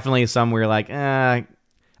 But definitely some where you're like, I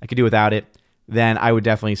could do without it. Then I would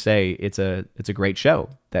definitely say it's a great show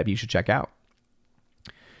that you should check out.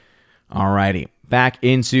 Alrighty, back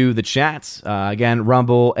into the chats. Again,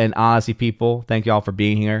 Rumble and Odyssey people, thank you all for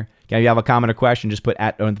being here. Again, if you have a comment or question, just put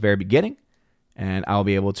at the very beginning, and I'll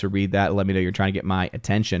be able to read that. Let me know you're trying to get my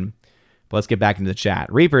attention. But let's get back into the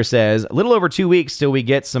chat. Reaper says, a little over 2 weeks till we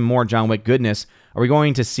get some more John Wick goodness. Are we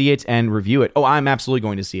going to see it and review it? Oh, I'm absolutely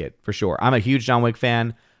going to see it, for sure. I'm a huge John Wick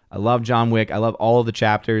fan. I love John Wick. I love all of the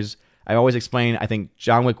chapters. I always explain, I think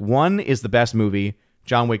John Wick 1 is the best movie.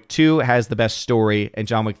 John Wick 2 has the best story. And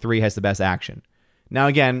John Wick 3 has the best action. Now,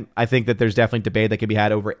 again, I think that there's definitely debate that could be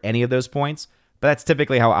had over any of those points. But that's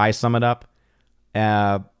typically how I sum it up.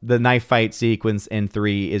 The knife fight sequence in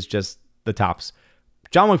 3 is just the tops.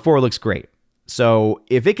 John Wick 4 looks great. So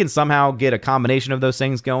if it can somehow get a combination of those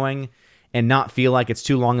things going and not feel like it's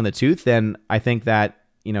too long in the tooth, then I think that,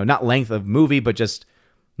 not length of movie, but just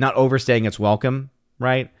not overstaying its welcome,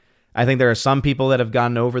 right? I think there are some people that have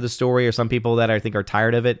gotten over the story or some people that I think are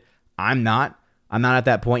tired of it. I'm not at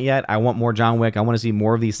that point yet. I want more John Wick. I want to see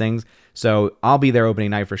more of these things. So I'll be there opening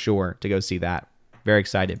night for sure to go see that. Very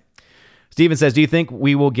excited. Steven says, do you think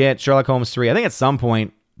we will get Sherlock Holmes 3? I think at some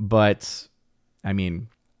point, but I mean,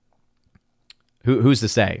 who's to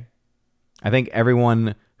say? I think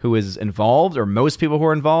everyone who is involved, or most people who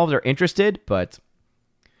are involved, are interested, but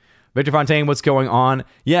Victor Fontaine, what's going on?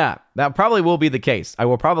 Yeah, that probably will be the case. I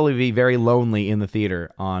will probably be very lonely in the theater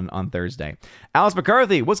on Thursday. Alice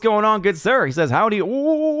McCarthy, what's going on, good sir? He says, howdy,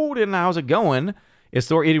 and how's it going? Is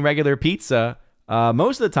Thor eating regular pizza?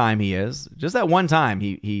 Most of the time he is. Just that one time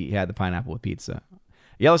he had the pineapple with pizza.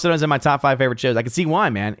 Yellowstone is in my top 5 favorite shows. I can see why,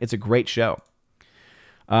 man. It's a great show.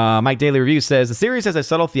 Mike Daily Review says, the series has a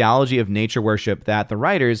subtle theology of nature worship that the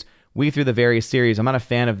writers weave through the various series. I'm not a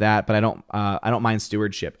fan of that, but I don't mind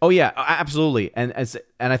stewardship. Oh yeah, absolutely. And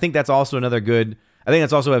I think that's also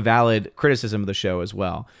that's also a valid criticism of the show as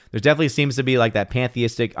well. There definitely seems to be that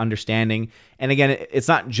pantheistic understanding. And again, it's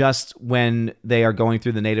not just when they are going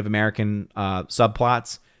through the Native American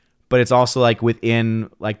subplots, but it's also within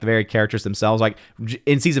the very characters themselves.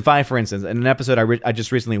 In season 5, for instance, in an episode I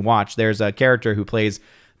just recently watched, there's a character who plays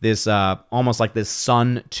this almost this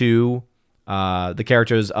son to the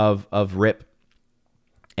characters of Rip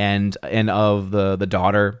and of the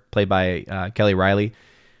daughter played by Kelly Riley,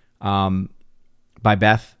 by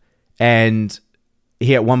Beth. And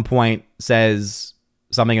he at one point says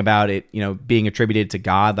something about it, being attributed to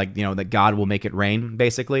God, like, that God will make it rain,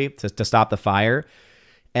 basically, to stop the fire.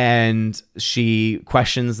 And she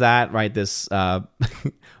questions that, right? This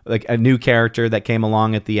like a new character that came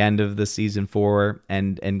along at the end of the season 4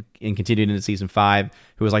 and continued into season 5,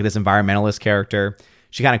 who was like this environmentalist character.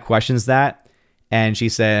 She kind of questions that, and she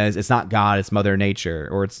says, it's not God, it's Mother Nature,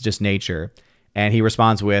 or it's just nature. And he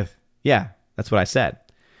responds with, yeah, that's what I said.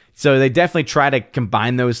 So they definitely try to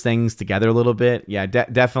combine those things together a little bit. Yeah,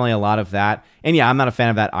 definitely a lot of that. And yeah, I'm not a fan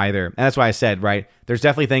of that either. And that's why I said, right, there's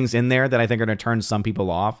definitely things in there that I think are going to turn some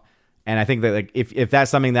people off. And I think that like if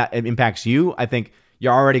that's something that impacts you, I think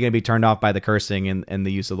you're already going to be turned off by the cursing and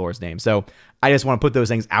the use of the Lord's name. So I just want to put those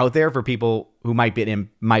things out there for people who might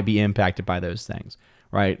be impacted by those things,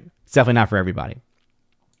 right? It's definitely not for everybody.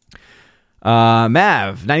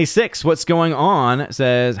 Mav96, what's going on,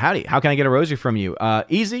 says, howdy, how can I get a rosary from you?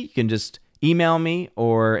 Easy. You can just email me,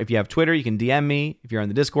 or if you have Twitter, you can DM me. If you're on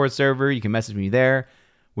the Discord server, you can message me there.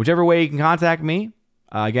 Whichever way you can contact me.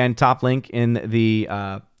 Again, top link in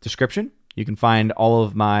the description. You can find all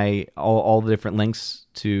of my all the different links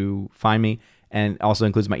to find me, and also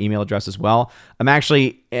includes my email address as well. I'm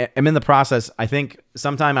in the process. I think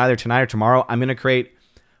sometime either tonight or tomorrow, I'm going to create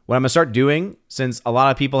what I'm going to start doing, since a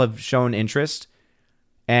lot of people have shown interest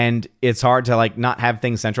and it's hard to like not have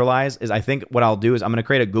things centralized, is I think what I'll do is I'm going to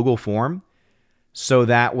create a Google form, so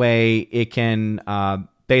that way it can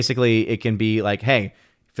basically it can be like, hey,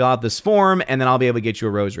 fill out this form and then I'll be able to get you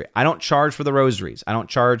a rosary. I don't charge for the rosaries. I don't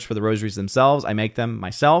charge for the rosaries themselves. I make them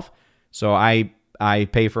myself. So I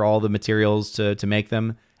pay for all the materials to make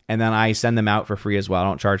them, and then I send them out for free as well. I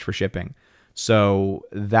don't charge for shipping. So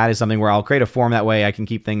that is something where I'll create a form, that way I can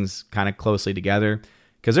keep things kind of closely together.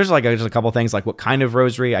 Because there's like just a couple things, like what kind of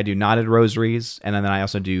rosary. I do knotted rosaries, and then I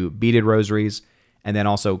also do beaded rosaries, and then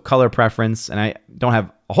also color preference. And I don't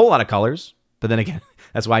have a whole lot of colors, but then again,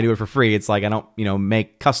 that's why I do it for free. It's like I don't,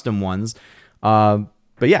 make custom ones. But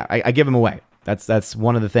yeah, I give them away. That's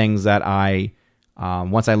one of the things that I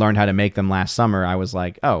once I learned how to make them last summer, I was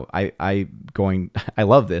like, oh, I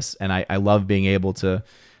love this, and I love being able to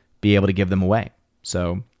give them away.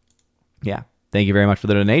 So yeah, thank you very much for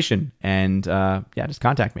the donation. And just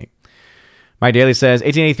contact me. My Daily says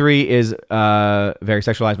 1883 is very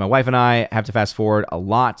sexualized. My wife and I have to fast forward a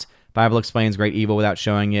lot. Bible explains great evil without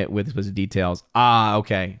showing it with explicit details.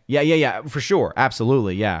 Okay. Yeah, for sure.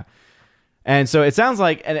 Absolutely. Yeah. And so it sounds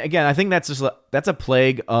like, and again, I think that's a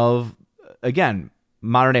plague of, again,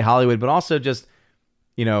 modern day Hollywood, but also just,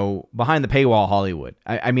 behind the paywall Hollywood.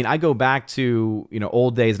 I mean, I go back to,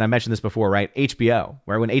 old days, and I mentioned this before, right? HBO,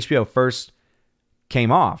 where when HBO first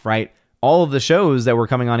came off, right? All of the shows that were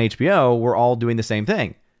coming on HBO were all doing the same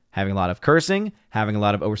thing, having a lot of cursing, having a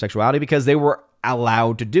lot of over-sexuality, because they were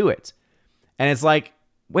allowed to do it. And it's like,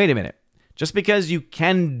 wait a minute. Just because you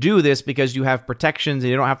can do this because you have protections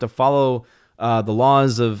and you don't have to follow the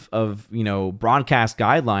laws of broadcast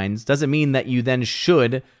guidelines, doesn't mean that you then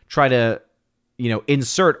should try to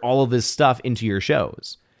insert all of this stuff into your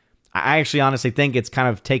shows. I actually honestly think it's kind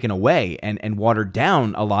of taken away and watered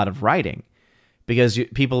down a lot of writing, because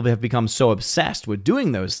people have become so obsessed with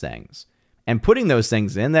doing those things and putting those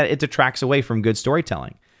things in that it detracts away from good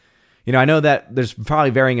storytelling. I know that there's probably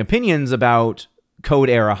varying opinions about Code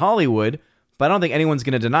era Hollywood, but I don't think anyone's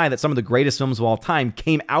going to deny that some of the greatest films of all time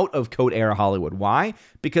came out of Code era Hollywood. Why?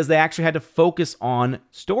 Because they actually had to focus on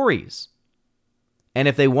stories. And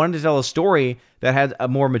if they wanted to tell a story that had a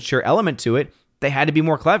more mature element to it, they had to be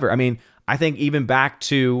more clever. I mean, I think even back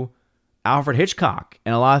to Alfred Hitchcock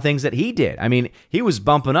and a lot of things that he did. I mean, he was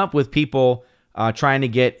bumping up with people trying to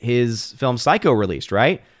get his film Psycho released,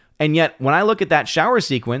 right? And yet, when I look at that shower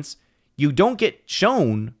sequence, you don't get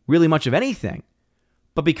shown really much of anything.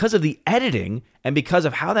 But because of the editing and because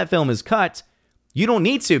of how that film is cut, you don't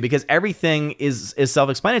need to, because everything is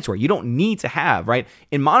self-explanatory. You don't need to have, right?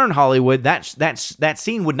 In modern Hollywood, that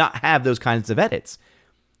scene would not have those kinds of edits.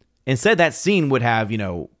 Instead, that scene would have,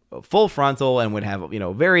 full frontal and would have,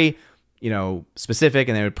 very, specific,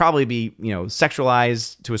 and they would probably be,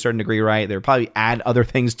 sexualized to a certain degree, right? They would probably add other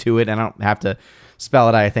things to it. And I don't have to spell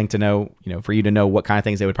it, I think, to know, for you to know what kind of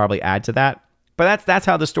things they would probably add to that. But that's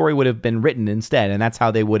how the story would have been written instead. And that's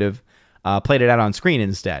how they would have played it out on screen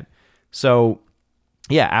instead. So,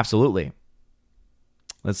 yeah, absolutely.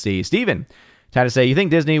 Let's see. Steven had to say, you think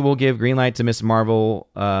Disney will give green light to Miss Marvel,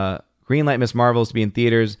 green light Miss Marvels to be in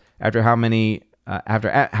theaters after how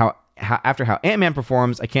after how Ant-Man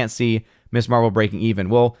performs, I can't see Miss Marvel breaking even.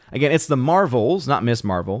 Well, again, it's the Marvels, not Miss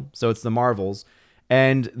Marvel. So it's the Marvels.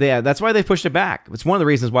 And that's why they pushed it back. It's one of the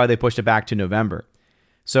reasons why they pushed it back to November.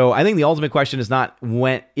 So I think the ultimate question is not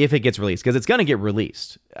if it gets released, because it's going to get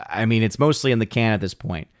released. I mean, it's mostly in the can at this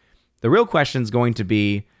point. The real question is going to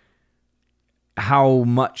be how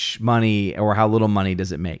much money or how little money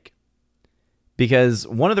does it make? Because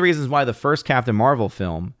one of the reasons why the first Captain Marvel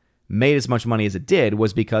film made as much money as it did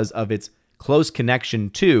was because of its close connection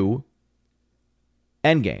to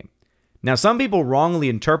Endgame. Now, some people wrongly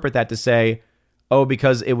interpret that to say, oh,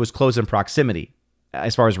 because it was close in proximity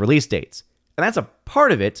as far as release dates. And that's a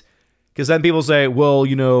part of it, because then people say, well,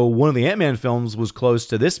 one of the Ant-Man films was close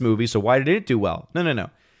to this movie, so why did it do well? No.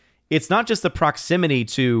 It's not just the proximity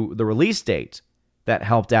to the release date that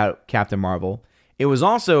helped out Captain Marvel. It was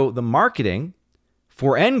also the marketing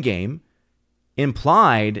for Endgame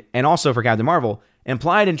implied, and also for Captain Marvel,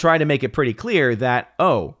 implied and tried to make it pretty clear that,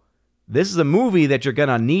 oh, this is a movie that you're going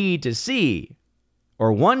to need to see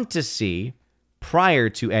or want to see prior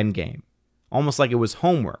to Endgame. Almost like it was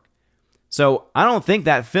homework. So I don't think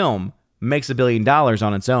that film makes $1 billion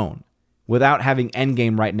on its own without having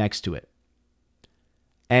Endgame right next to it.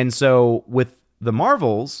 And so with the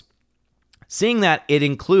Marvels, seeing that it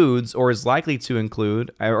includes or is likely to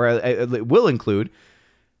include or it will include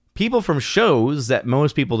people from shows that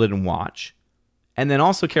most people didn't watch, and then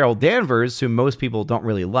also Carol Danvers, who most people don't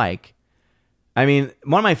really like. I mean,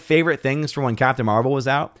 one of my favorite things from when Captain Marvel was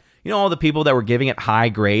out, all the people that were giving it high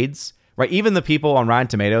grades, right? Even the people on Rotten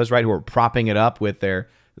Tomatoes, right, who were propping it up with their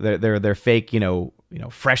fake,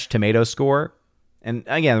 fresh tomato score. And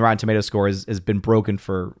again, the Rotten Tomato score has been broken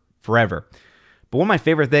for forever. But one of my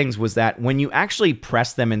favorite things was that when you actually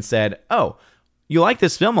pressed them and said, oh, you like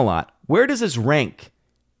this film a lot, where does this rank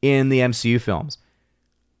in the MCU films?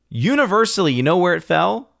 Universally, you know where it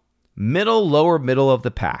fell? Lower middle of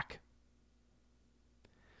the pack.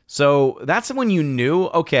 So that's when you knew,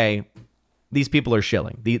 okay, these people are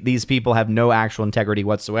shilling. These people have no actual integrity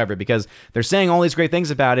whatsoever, because they're saying all these great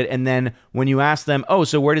things about it, and then when you ask them, oh,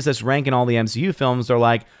 so where does this rank in all the MCU films? They're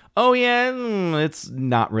like, oh yeah, it's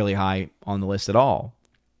not really high on the list at all.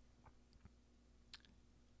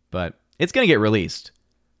 But it's going to get released.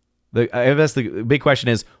 I guess the big question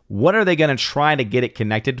is, what are they going to try to get it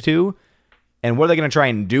connected to? And what are they going to try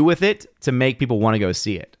and do with it to make people want to go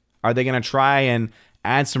see it? Are they going to try and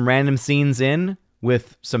add some random scenes in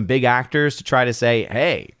with some big actors to try to say,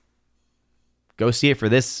 hey, go see it for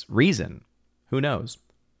this reason? Who knows?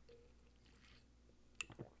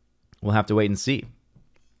 We'll have to wait and see.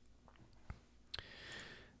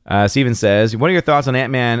 Steven says, what are your thoughts on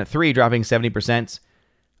Ant-Man 3 dropping 70%?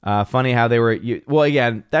 Funny how they were... Well,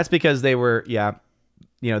 again, that's because they were... Yeah,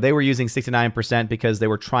 they were using 69% because they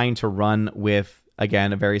were trying to run with,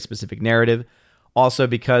 again, a very specific narrative. Also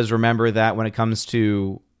because remember that when it comes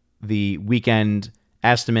to the weekend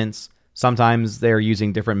estimates, sometimes they're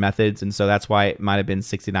using different methods, and so that's why it might have been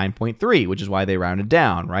 69.3, which is why they rounded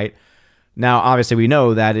down, right? Now, obviously, we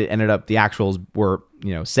know that it ended up, the actuals were,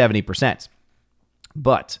 70%.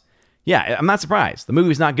 But, yeah, I'm not surprised. The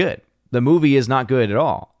movie's not good. The movie is not good at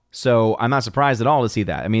all. So I'm not surprised at all to see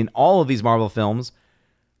that. I mean, all of these Marvel films,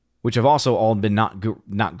 which have also all been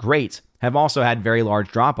not great, have also had very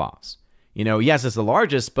large drop-offs. Yes, it's the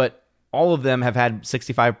largest, but all of them have had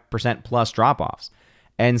 65% plus drop-offs.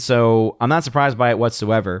 And so I'm not surprised by it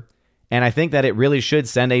whatsoever. And I think that it really should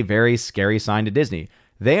send a very scary sign to Disney.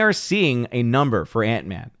 They are seeing a number for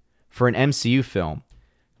Ant-Man, for an MCU film,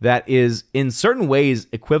 that is in certain ways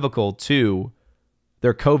equivocal to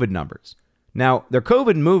their COVID numbers. Now, their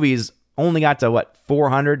COVID movies only got to,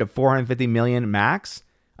 400 to 450 million max?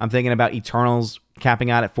 I'm thinking about Eternals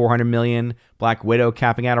capping out at 400 million, Black Widow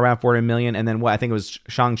capping out around 400 million, and then I think it was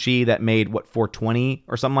Shang-Chi that made, 420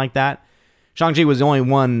 or something like that. Shang-Chi was the only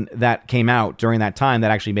one that came out during that time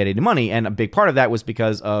that actually made any money, and a big part of that was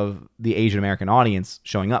because of the Asian American audience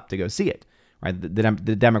showing up to go see it. Right? The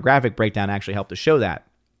demographic breakdown actually helped to show that.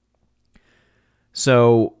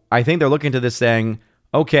 So I think they're looking to this saying,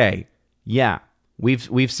 okay, yeah,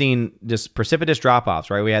 we've seen just precipitous drop-offs,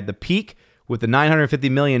 right? We had the peak with the 950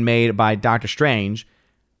 million made by Doctor Strange,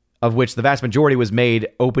 of which the vast majority was made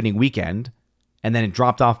opening weekend, and then it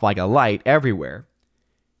dropped off like a light everywhere.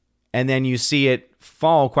 And then you see it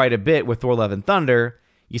fall quite a bit with Thor: Love and Thunder.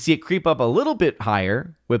 You see it creep up a little bit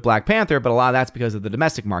higher with Black Panther, but a lot of that's because of the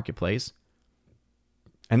domestic marketplace.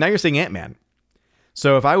 And now you're seeing Ant-Man.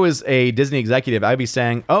 So if I was a Disney executive, I'd be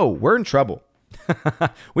saying, oh, we're in trouble.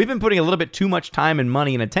 We've been putting a little bit too much time and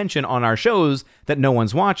money and attention on our shows that no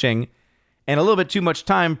one's watching, and a little bit too much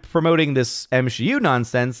time promoting this MCU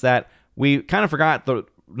nonsense that we kind of forgot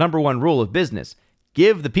number one rule of business.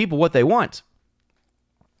 Give the people what they want.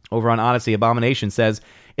 Over on Odyssey, Abomination says,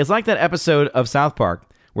 it's like that episode of South Park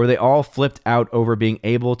where they all flipped out over being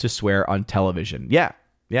able to swear on television. Yeah.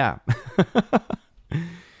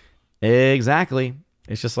 Exactly.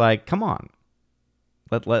 It's just like, come on.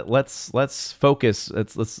 Let's focus.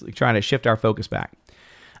 Let's try to shift our focus back.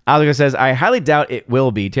 Alligator says, I highly doubt it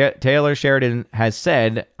will be. Taylor Sheridan has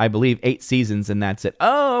said, I believe, 8 seasons, and that's it.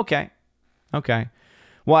 Oh, okay.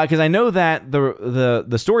 Well, because I know that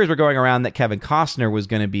the stories were going around that Kevin Costner was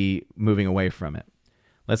going to be moving away from it.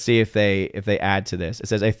 Let's see if they add to this. It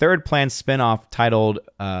says a third planned spinoff titled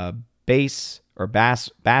Bass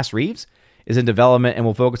Reeves is in development and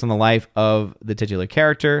will focus on the life of the titular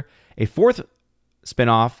character. A fourth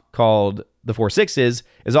spinoff called The Four Sixes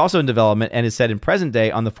is also in development and is set in present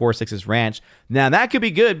day on the Four Sixes Ranch. Now that could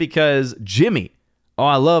be good because Jimmy. Oh,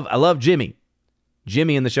 I love Jimmy.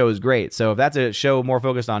 Jimmy in the show is great. So if that's a show more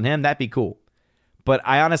focused on him, that'd be cool. But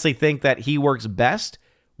I honestly think that he works best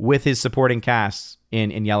with his supporting casts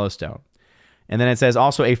in Yellowstone. And then it says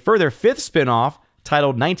also a further 5th spinoff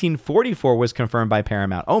titled 1944 was confirmed by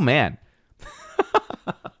Paramount. Oh man.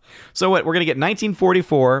 So what? We're going to get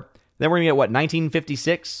 1944. Then we're going to get what?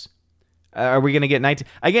 1956? Are we going to get 19?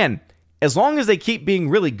 Again, as long as they keep being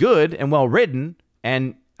really good and well written,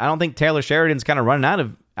 and I don't think Taylor Sheridan's kind of running out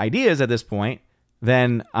of ideas at this point,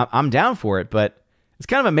 then I'm down for it. But it's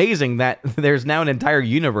kind of amazing that there's now an entire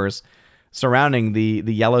universe surrounding the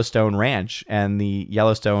Yellowstone Ranch and the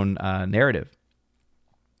Yellowstone narrative.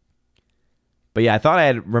 But yeah, I thought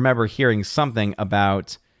I remember hearing something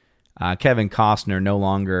about Kevin Costner no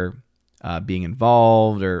longer being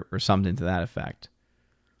involved or something to that effect.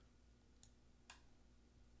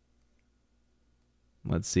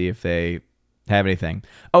 Let's see if they have anything.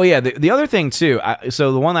 Oh yeah, the other thing too.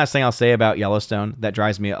 So the one last thing I'll say about Yellowstone that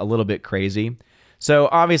drives me a little bit crazy. So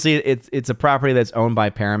obviously it's a property that's owned by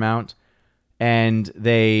Paramount, and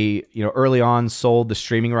they early on sold the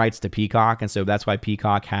streaming rights to Peacock, and so that's why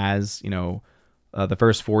Peacock has the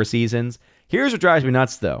first 4 seasons. Here's what drives me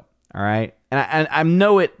nuts though. All right, and I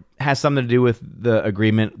know it has something to do with the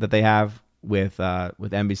agreement that they have with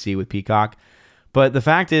NBC with Peacock, but the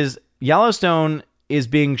fact is Yellowstone is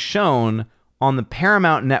being shown on the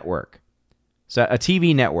Paramount network, so a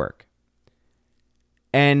TV network,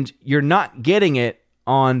 and you're not getting it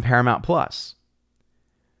on Paramount Plus.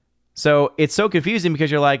 So it's so confusing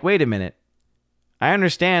because you're like, wait a minute, I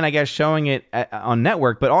understand, I guess, showing it on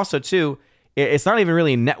network, but also too, it's not even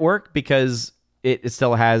really network because it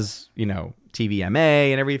still has TVMA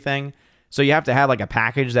and everything. So you have to have like a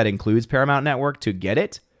package that includes Paramount Network to get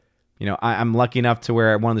it. I'm lucky enough to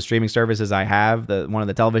where one of the streaming services I have, the one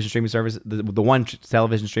television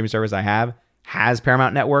streaming service I have has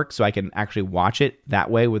Paramount Network, so I can actually watch it that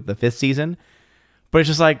way with the 5th season. But it's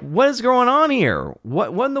just like, what is going on here?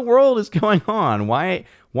 What in the world is going on?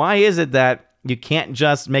 Why is it that you can't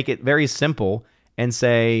just make it very simple and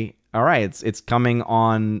say, all right, it's coming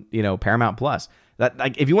on Paramount Plus? That,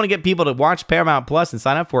 like, if you want to get people to watch Paramount Plus and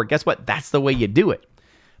sign up for it, guess what? That's the way you do it.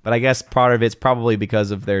 But I guess part of it's probably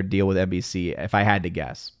because of their deal with NBC, if I had to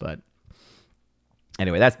guess. But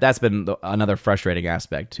anyway, that's been another frustrating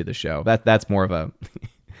aspect to the show. That's more of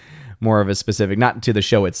a specific, not to the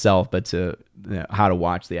show itself, but to how to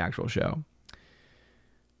watch the actual show.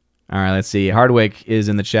 All right, let's see. Hardwick is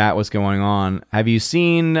in the chat. What's going on? Have you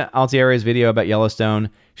seen Altieri's video about Yellowstone?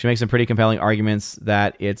 She makes some pretty compelling arguments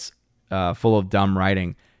that it's full of dumb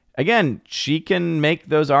writing. Again, she can make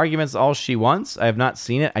those arguments all she wants. I have not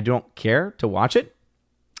seen it. I don't care to watch it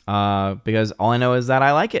because all I know is that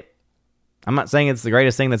I like it. I'm not saying it's the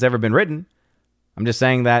greatest thing that's ever been written. I'm just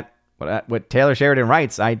saying that what Taylor Sheridan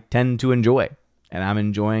writes, I tend to enjoy, and I'm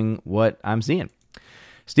enjoying what I'm seeing.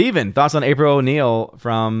 Steven, thoughts on April O'Neil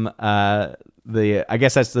from I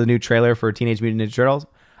guess that's the new trailer for Teenage Mutant Ninja Turtles.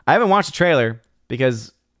 I haven't watched the trailer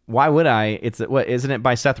because why would I? Isn't it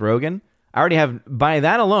by Seth Rogen? I already have, by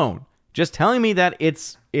that alone, just telling me that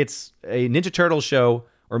it's a Ninja Turtles show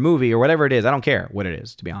or movie or whatever it is. I don't care what it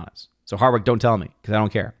is, to be honest. So Hardwick, don't tell me because I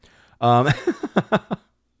don't care.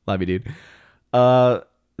 Love you, dude.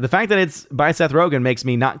 The fact that it's by Seth Rogen makes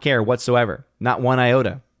me not care whatsoever. Not one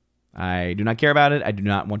iota. I do not care about it. I do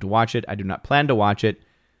not want to watch it. I do not plan to watch it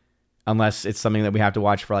unless it's something that we have to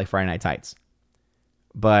watch for like Friday Night Tights.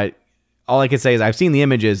 But all I can say is I've seen the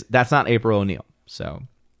images. That's not April O'Neil. So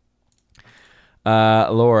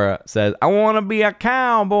Laura says, I want to be a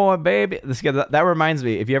cowboy, baby. That reminds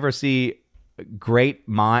me, if you ever see great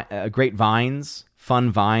vines,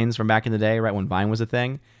 fun vines from back in the day, right when Vine was a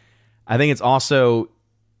thing, I think it's also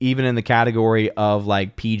even in the category of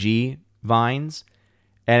like PG vines.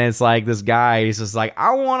 And it's like this guy, he's just like,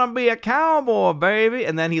 I want to be a cowboy, baby.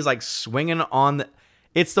 And then he's like swinging on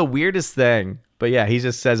it's the weirdest thing. But yeah, he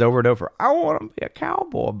just says over and over, I want to be a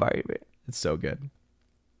cowboy, baby. It's so good.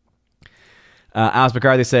 Alice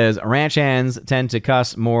McCarthy says, ranch hands tend to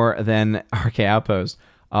cuss more than RK Outpost.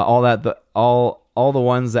 All the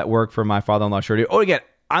ones that work for my father-in-law sure do. Oh, again,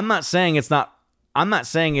 I'm not saying it's not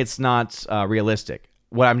realistic.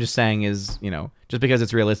 What I'm just saying is, just because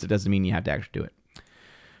it's realistic doesn't mean you have to actually do it.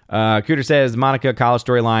 Cooter says, Monica college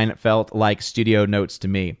storyline felt like studio notes to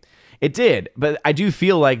me. It did, but I do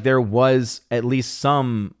feel like there was at least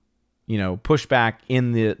some, pushback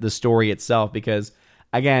in the story itself, because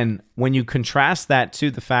again, when you contrast that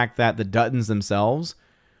to the fact that the Duttons themselves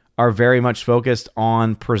are very much focused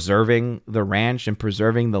on preserving the ranch and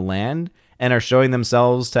preserving the land, and are showing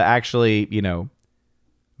themselves to actually,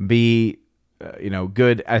 be,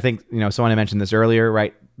 good. I think, someone had mentioned this earlier,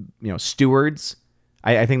 right? Stewards.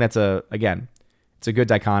 I think that's it's a good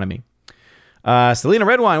dichotomy. Selena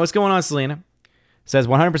Redwine, what's going on, Selena? Says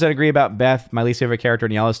 100% agree about Beth, my least favorite character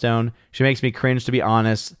in Yellowstone. She makes me cringe, to be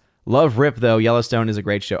honest. Love Rip, though. Yellowstone is a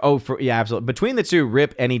great show. Oh, yeah, absolutely. Between the two,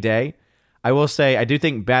 Rip any day. I will say, I do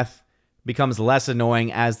think Beth becomes less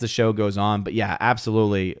annoying as the show goes on. But yeah,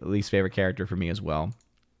 absolutely least favorite character for me as well.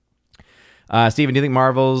 Steven, do you think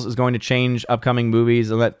Marvel's is going to change upcoming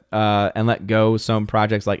movies and let go some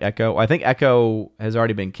projects like Echo? I think Echo has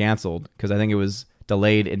already been canceled because I think it was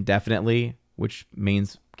delayed indefinitely, which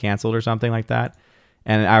means canceled or something like that.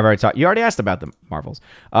 And I've already talked. You already asked about the Marvels.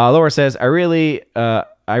 Laura says, I read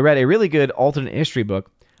a really good alternate history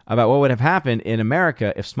book about what would have happened in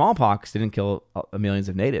America if smallpox didn't kill millions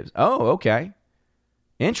of natives. Oh, okay.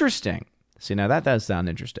 Interesting. See, now that does sound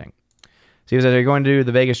interesting. Steve says, are you going to do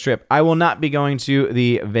the Vegas trip? I will not be going to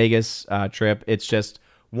the Vegas trip. It's just,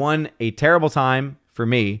 a terrible time for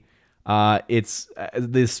me. It's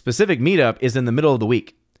the specific meetup is in the middle of the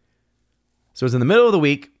week. So it's in the middle of the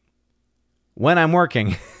week when I'm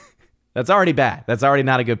working. That's already bad. That's already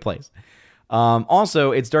not a good place.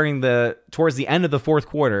 Also, it's towards the end of the fourth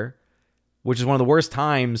quarter, which is one of the worst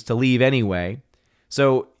times to leave anyway.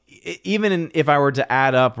 So even if I were to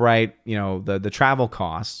add up, right, the travel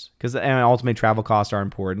costs, because ultimately travel costs are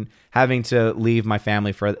important, having to leave my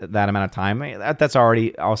family for that amount of time, that's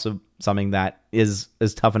already also something that is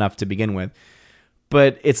tough enough to begin with.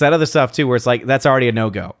 But it's that other stuff too, where it's like, that's already a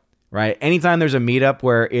no-go, right? Anytime there's a meetup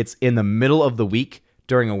where it's in the middle of the week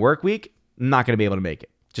during a work week, I'm not going to be able to make it.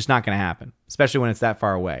 Just not going to happen, especially when it's that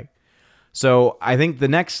far away. So I think the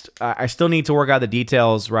next, I still need to work out the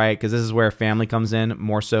details, right? Because this is where family comes in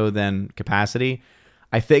more so than capacity.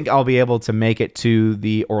 I think I'll be able to make it to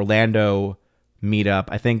the Orlando meetup.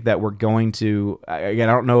 I think that we're going to, again,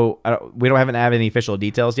 I don't know, we haven't had any official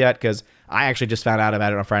details yet, because I actually just found out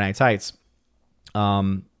about it on Friday Night Tights.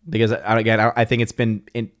 Because again, I think it's been,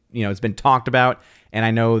 it's been talked about, and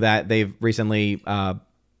I know that they've recently,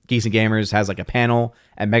 Geeks and Gamers has like a panel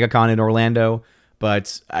at MegaCon in Orlando.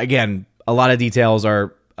 But again, a lot of details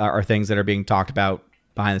are things that are being talked about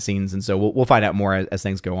behind the scenes, and so we'll find out more as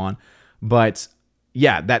things go on. But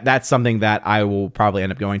yeah, that's something that I will probably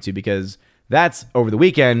end up going to, because that's over the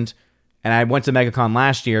weekend, and I went to MegaCon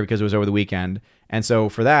last year because it was over the weekend, and so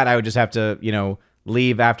for that I would just have to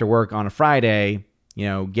leave after work on a Friday,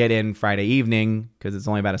 get in Friday evening, because it's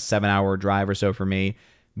only about a 7-hour drive or so for me.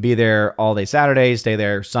 Be there all day Saturday, stay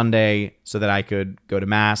there Sunday, so that I could go to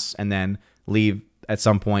Mass and then leave at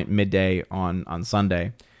some point midday on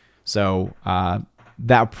Sunday. So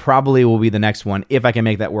that probably will be the next one, if I can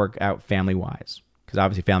make that work out family-wise, because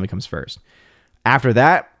obviously family comes first. After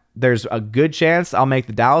that, there's a good chance I'll make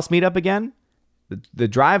the Dallas meetup again. The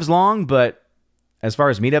drive's long, but as far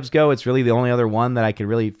as meetups go, it's really the only other one that I could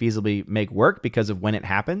really feasibly make work because of when it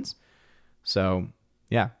happens. So,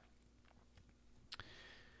 yeah.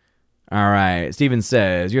 All right. Steven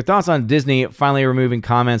says, your thoughts on Disney finally removing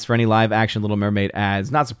comments for any live-action Little Mermaid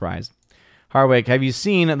ads? Not surprised. Hardwick, have you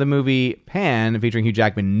seen the movie Pan featuring Hugh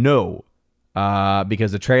Jackman? No,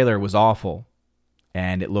 because the trailer was awful,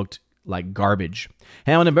 and it looked like garbage.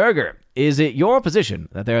 Hamilton Burger, is it your position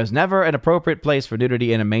that there is never an appropriate place for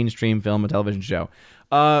nudity in a mainstream film or television show?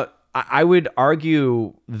 I would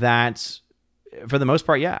argue that, for the most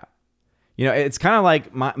part, yeah. It's kind of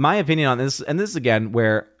like my opinion on this, and this is, again,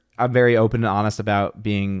 where I'm very open and honest about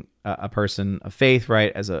being a person of faith,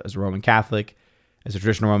 right? As a Roman Catholic, as a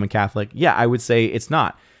traditional Roman Catholic. Yeah, I would say it's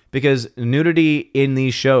not. Because nudity in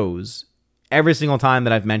these shows, every single time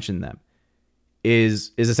that I've mentioned them,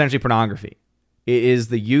 is essentially pornography. It is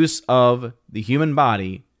the use of the human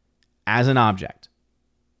body as an object.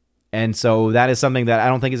 And so that is something that I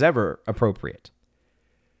don't think is ever appropriate.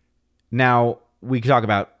 Now, we could talk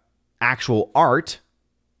about actual art,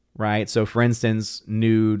 right? So for instance,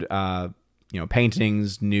 nude,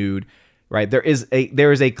 paintings, nude, right? There is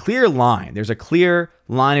a clear line. There's a clear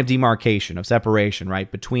line of demarcation, of separation,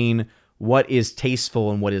 right? Between what is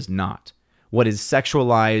tasteful and what is not, what is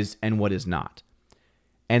sexualized and what is not.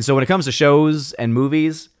 And so when it comes to shows and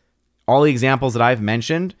movies, all the examples that I've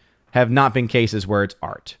mentioned have not been cases where it's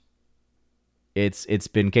art. It's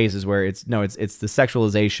been cases where it's the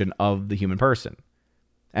sexualization of the human person.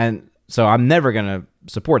 And so I'm never going to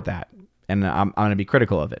support that. And I'm going to be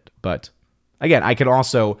critical of it. But again,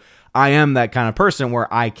 I am that kind of person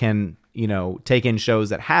where I can, take in shows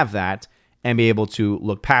that have that and be able to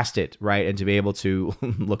look past it, right? And to be able to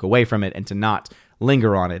look away from it and to not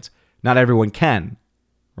linger on it. Not everyone can,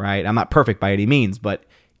 right? I'm not perfect by any means, but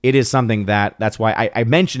it is something that's why I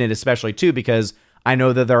mention it especially too, because I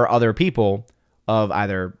know that there are other people of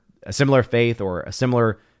either a similar faith or a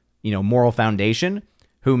similar, moral foundation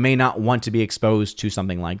who may not want to be exposed to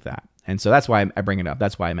something like that. And so that's why I bring it up.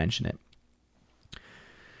 That's why I mention it.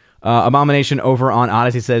 Abomination over on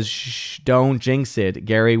Odyssey says, shh, don't jinx it.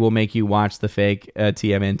 Gary will make you watch the fake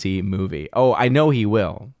TMNT movie. Oh, I know he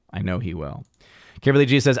will. Kimberly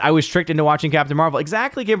G says, I was tricked into watching Captain Marvel.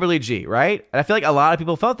 Exactly, Kimberly G, right? And I feel like a lot of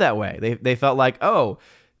people felt that way. They felt like, oh,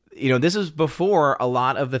 this is before a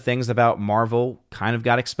lot of the things about Marvel kind of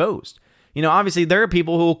got exposed. Obviously there are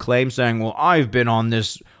people who will claim saying, well, I've been on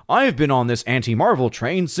this anti-Marvel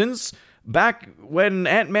train since back when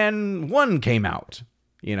Ant-Man 1 came out.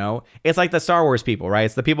 It's like the Star Wars people, right?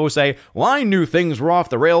 It's the people who say, well, I knew things were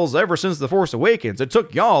off the rails ever since The Force Awakens. It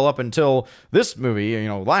took y'all up until this movie,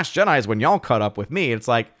 Last Jedi is when y'all caught up with me. It's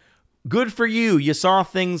like, good for you. You saw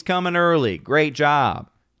things coming early. Great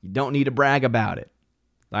job. You don't need to brag about it.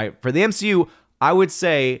 Like, for the MCU, I would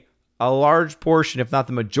say a large portion, if not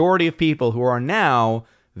the majority of people who are now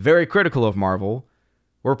very critical of Marvel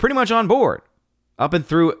were pretty much on board up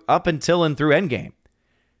until and through Endgame.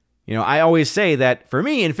 I always say that for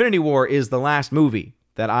me, Infinity War is the last movie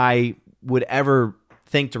that I would ever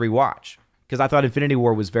think to rewatch because I thought Infinity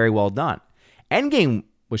War was very well done. Endgame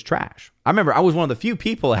was trash. I remember I was one of the few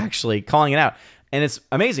people actually calling it out. And it's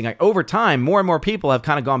amazing. Like over time, more and more people have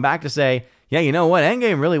kind of gone back to say, yeah, you know what?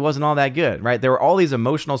 Endgame really wasn't all that good, right? There were all these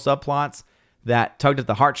emotional subplots that tugged at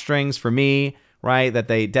the heartstrings for me, right? That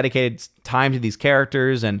they dedicated time to these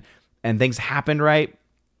characters and things happened, right?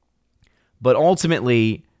 But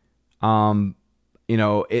ultimately,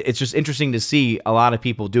 it's just interesting to see a lot of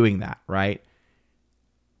people doing that, right?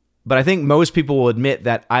 But I think most people will admit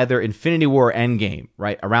that either Infinity War or Endgame,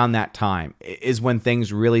 right, around that time, is when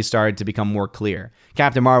things really started to become more clear.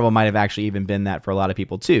 Captain Marvel might have actually even been that for a lot of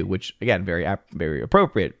people too, which, again, very very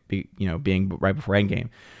appropriate, being right before Endgame.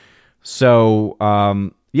 So,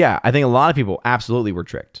 I think a lot of people absolutely were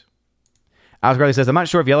tricked. Alex Garley says, I'm not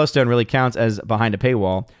sure if Yellowstone really counts as behind a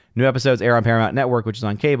paywall. New episodes air on Paramount Network, which is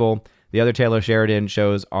on cable. The other Taylor Sheridan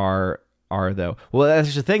shows are though. Well, that's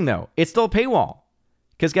just the thing, though. It's still a paywall.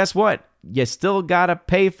 Because guess what? You still got to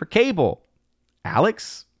pay for cable.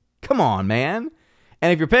 Alex? Come on, man.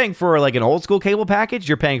 And if you're paying for like an old school cable package,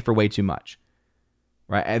 you're paying for way too much.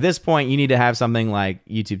 Right? At this point, you need to have something like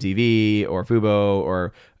YouTube TV or Fubo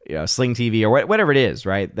or Sling TV or whatever it is,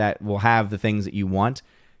 right? That will have the things that you want.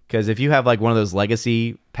 Because if you have like one of those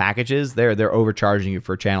legacy packages, they're overcharging you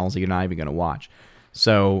for channels that you're not even going to watch.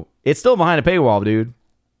 So it's still behind a paywall, dude.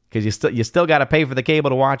 Because you still got to pay for the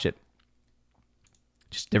cable to watch it.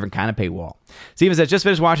 Just a different kind of paywall. Steven says, just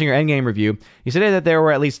finished watching your Endgame review. You said that there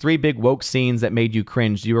were at least 3 big woke scenes that made you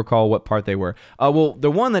cringe. Do you recall what part they were? Well,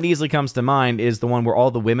 the one that easily comes to mind is the one where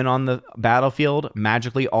all the women on the battlefield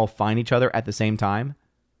magically all find each other at the same time.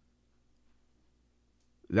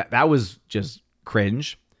 That was just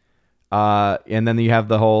cringe. And then you have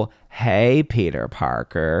the whole, hey, Peter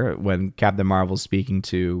Parker, when Captain Marvel's speaking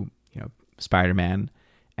to, Spider-Man,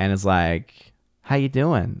 and is like, how you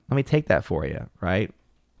doing? Let me take that for you, right?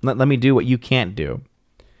 Let me do what you can't do.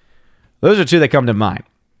 Those are 2 that come to mind.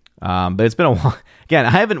 But it's been a while. Again, I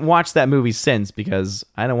haven't watched that movie since because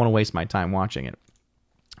I don't want to waste my time watching it.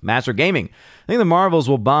 Master Gaming. I think the Marvels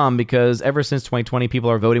will bomb because ever since 2020, people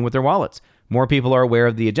are voting with their wallets. More people are aware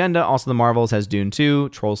of the agenda. Also, the Marvels has Dune 2,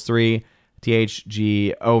 Trolls 3,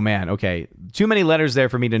 THG. Oh, man. Okay. Too many letters there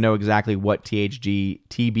for me to know exactly what THG,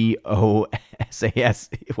 TBOSAS.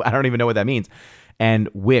 I don't even know what that means. And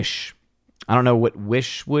Wish. I don't know what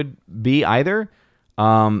Wish would be either.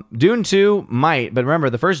 Dune 2 might, but remember,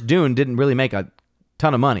 the first Dune didn't really make a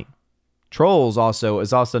ton of money. Trolls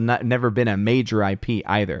is also never been a major IP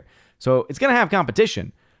either. So it's going to have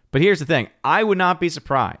competition. But here's the thing. I would not be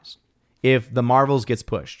surprised if the Marvels gets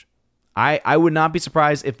pushed. I would not be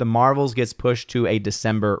surprised if the Marvels gets pushed to a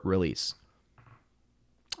December release.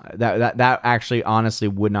 That actually honestly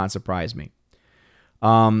would not surprise me.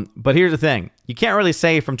 But here's the thing. You can't really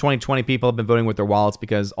say from 2020 people have been voting with their wallets,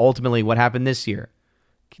 because ultimately what happened this year?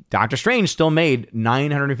 Doctor Strange still made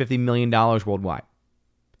 $950 million worldwide.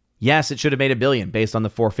 Yes, it should have made $1 billion based on the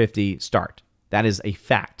 450 start. That is a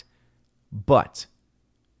fact. But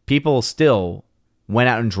people still went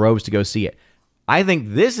out in droves to go see it. I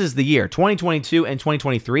think this is the year, 2022 and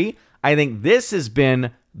 2023. I think this has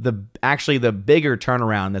been the bigger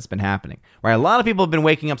turnaround that's been happening, right? A lot of people have been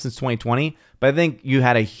waking up since 2020, but I think you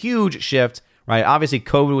had a huge shift, right? Obviously,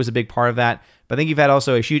 COVID was a big part of that, but I think you've had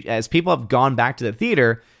also a huge, as people have gone back to the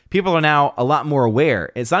theater, people are now a lot more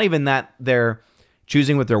aware. It's not even that they're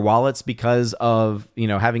choosing with their wallets because of,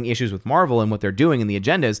 having issues with Marvel and what they're doing and the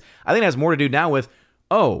agendas. I think it has more to do now with,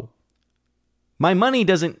 my money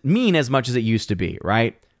doesn't mean as much as it used to be,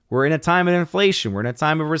 right? We're in a time of inflation. We're in a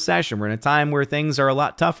time of recession. We're in a time where things are a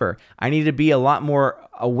lot tougher. I need to be a lot more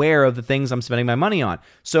aware of the things I'm spending my money on.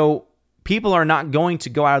 So people are not going to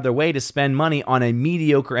go out of their way to spend money on a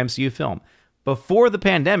mediocre MCU film. Before the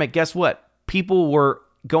pandemic, guess what? People were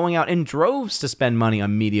going out in droves to spend money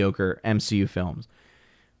on mediocre MCU films.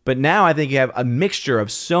 But now I think you have a mixture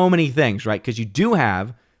of so many things, right? Because you do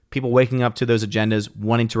have people waking up to those agendas,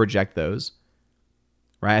 wanting to reject those.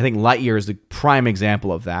 Right, I think Lightyear is the prime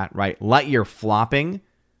example of that, right? Lightyear flopping,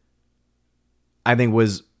 I think,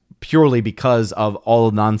 was purely because of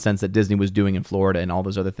all the nonsense that Disney was doing in Florida and all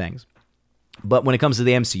those other things. But when it comes to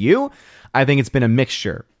the MCU, I think it's been a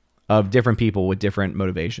mixture of different people with different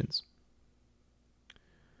motivations.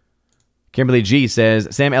 Kimberly G says,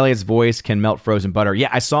 Sam Elliott's voice can melt frozen butter. Yeah,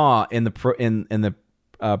 I saw in the promo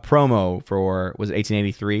for, was it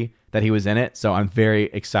 1883, that he was in it. So I'm very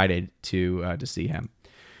excited to see him.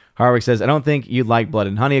 Harwick says, I don't think you'd like Blood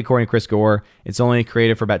and Honey, according to Chris Gore. It's only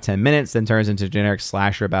created for about 10 minutes, then turns into a generic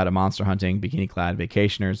slasher about a monster hunting bikini-clad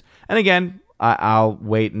vacationers. And again, I'll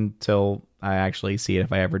wait until I actually see it,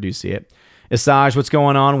 if I ever do see it. Isaj, what's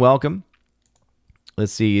going on? Welcome.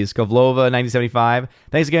 Let's see. Skovlova, 1975.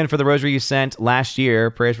 Thanks again for the rosary you sent last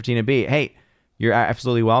year. Prayers for Tina B. Hey, you're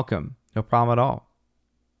absolutely welcome. No problem at all.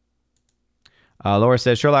 Laura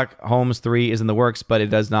says, Sherlock Holmes 3 is in the works, but it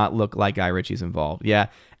does not look like Guy Ritchie's involved. Yeah,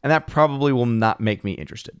 and that probably will not make me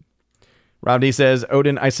interested. Rob D says,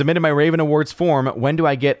 Odin, I submitted my Raven Awards form. When do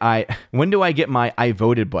I get my I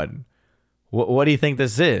voted button? What do you think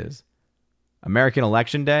this is? American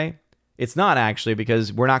Election Day? It's not, actually,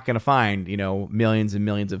 because we're not going to find, millions and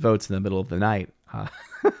millions of votes in the middle of the night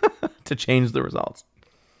to change the results.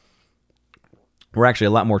 We're actually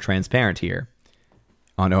a lot more transparent here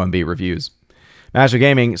on OMB Reviews. Master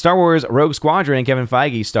Gaming, Star Wars Rogue Squadron and Kevin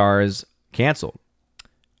Feige stars canceled.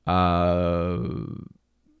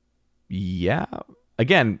 Yeah.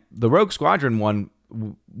 Again, the Rogue Squadron one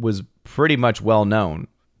was pretty much well known.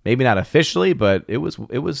 Maybe not officially, but it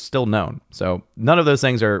was still known. So none of those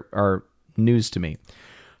things are news to me.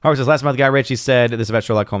 Howard says, last month Guy Ritchie said this about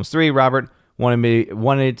Sherlock Holmes 3. Robert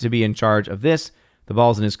wanted to be in charge of this. The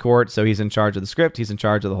ball's in his court, so he's in charge of the script. He's in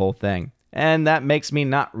charge of the whole thing. And that makes me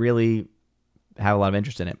not really have a lot of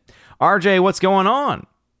interest in it. RJ, what's going on?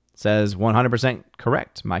 Says 100%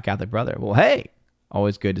 correct, my Catholic brother. Well, hey,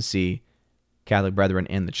 always good to see Catholic brethren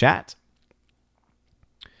in the chat.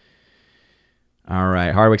 All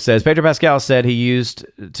right. Hardwick says, Pedro Pascal said he used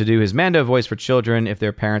to do his Mando voice for children if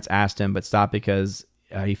their parents asked him, but stopped because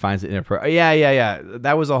he finds it inappropriate. Yeah.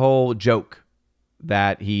 That was a whole joke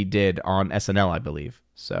that he did on SNL, I believe.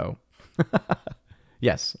 So,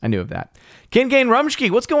 yes, I knew of that. Kingain Rumsky,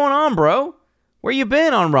 what's going on, bro? Where you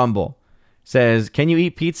been on Rumble? Says, can you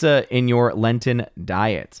eat pizza in your Lenten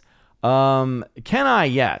diet? Can I?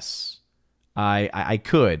 Yes. I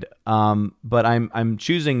could, but I'm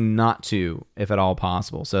choosing not to, if at all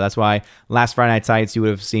possible. So that's why last Friday Night Tights, you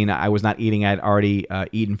would have seen I was not eating. I had already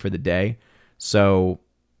eaten for the day. So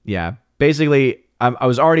yeah, basically I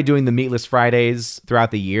was already doing the meatless Fridays throughout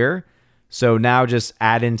the year. So now just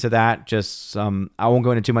add into that just some, I won't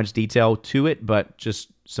go into too much detail to it, but just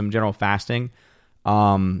some general fasting.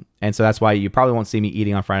 And so that's why you probably won't see me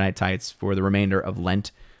eating on Friday Night Tights for the remainder of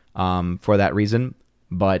Lent, for that reason.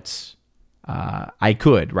 But I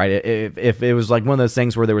could, right? If it was like one of those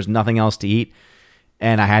things where there was nothing else to eat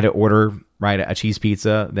and I had to order, right, a cheese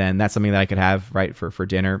pizza, then that's something that I could have, right, for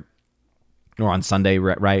dinner or on Sunday,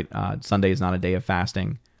 right? Sunday is not a day of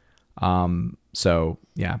fasting. So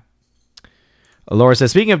yeah. Laura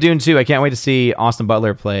says, speaking of Dune 2, I can't wait to see Austin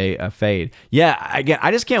Butler play Fade. Yeah, again,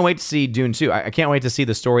 I just can't wait to see Dune 2. I can't wait to see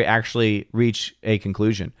the story actually reach a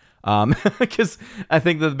conclusion. Because I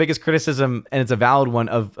think the biggest criticism, and it's a valid one,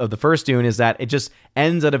 of the first Dune is that it just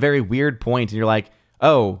ends at a very weird point, and you're like,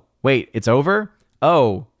 oh, wait, it's over?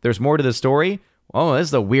 Oh, there's more to the story? Oh, this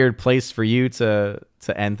is a weird place for you to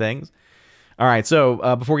end things. All right,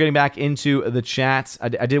 so before getting back into the chat, I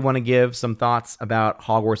did want to give some thoughts about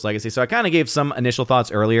Hogwarts Legacy. So I kind of gave some initial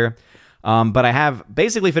thoughts earlier, but I have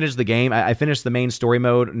basically finished the game. I finished the main story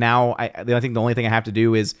mode. Now, I think the only thing I have to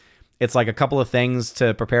do is, it's like a couple of things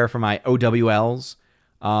to prepare for my OWLs,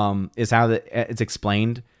 is how it's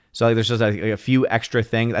explained. So like, there's just a few extra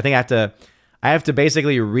things. I think I have to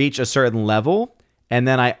basically reach a certain level, and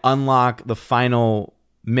then I unlock the final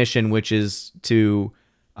mission, which is to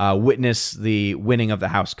witness the winning of the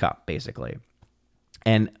House Cup, basically.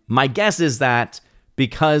 And my guess is that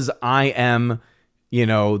because I am,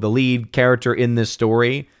 the lead character in this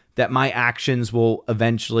story, that my actions will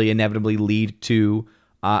eventually inevitably lead to.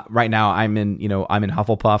 Right now, I'm in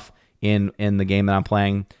Hufflepuff in the game that I'm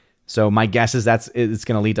playing. So my guess is it's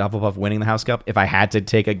going to lead to Hufflepuff winning the House Cup. If I had to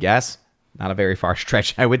take a guess, not a very far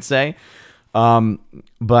stretch, I would say.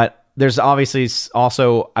 But there's obviously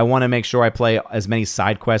also, I want to make sure I play as many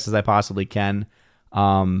side quests as I possibly can.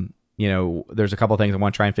 There's a couple things I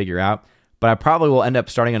want to try and figure out, but I probably will end up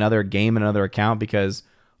starting another game and another account, because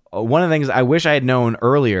one of the things I wish I had known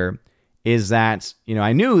earlier is that,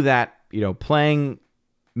 I knew that,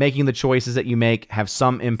 making the choices that you make have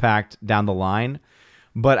some impact down the line,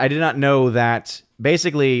 but I did not know that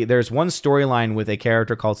basically there's one storyline with a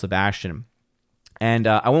character called Sebastian. And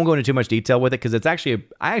I won't go into too much detail with it, because I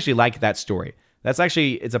actually like that story. It's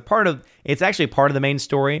actually part of the main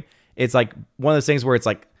story. It's like one of those things where it's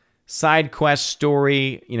like side quest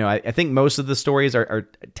story. I think most of the stories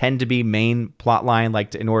tend to be main plot line,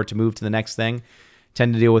 like in order to move to the next thing,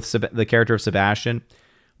 tend to deal with the character of Sebastian.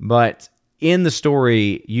 But in the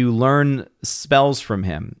story, you learn spells from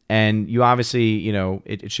him, and you obviously,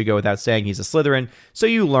 it should go without saying, he's a Slytherin, so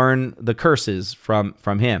you learn the curses from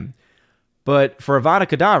him. But for Avada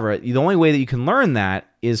Kedavra, the only way that you can learn that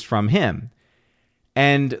is from him.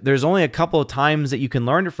 And there's only a couple of times that you can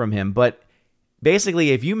learn it from him. But basically,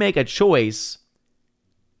 if you make a choice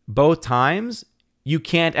both times, you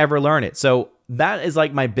can't ever learn it. So that is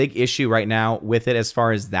like my big issue right now with it as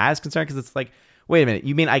far as that is concerned. Because it's like, wait a minute,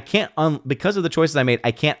 you mean I can't, because of the choices I made,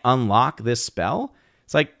 I can't unlock this spell?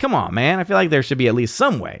 It's like, come on, man. I feel like there should be at least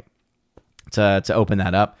some way to open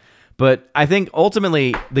that up. But I think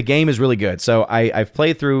ultimately the game is really good. So I've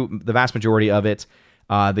played through the vast majority of it.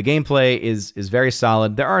 The gameplay is very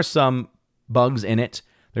solid. There are some bugs in it.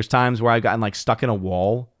 There's times where I've gotten like stuck in a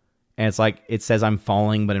wall, and it's like it says I'm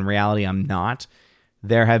falling, but in reality I'm not.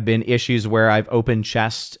 There have been issues where I've opened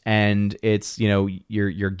chests and it's,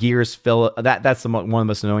 your gears fill. That's one of the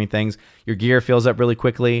most annoying things. Your gear fills up really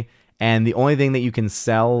quickly, and the only thing that you can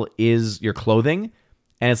sell is your clothing.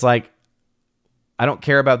 And it's like, I don't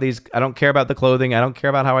care about these. I don't care about the clothing. I don't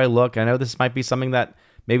care about how I look. I know this might be something that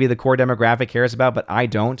maybe the core demographic cares about, but I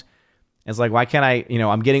don't. It's like, why can't I,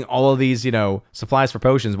 I'm getting all of these, supplies for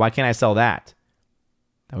potions. Why can't I sell that?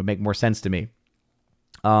 That would make more sense to me.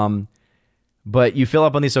 But you fill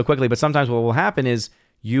up on these so quickly. But sometimes what will happen is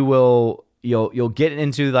you'll get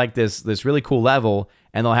into like this really cool level,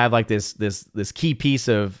 and they'll have like this key piece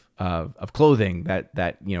of clothing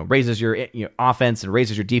that raises your offense and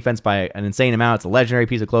raises your defense by an insane amount. It's a legendary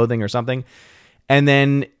piece of clothing or something, and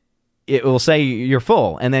then it will say you're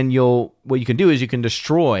full. And then what you can do is you can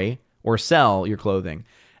destroy or sell your clothing.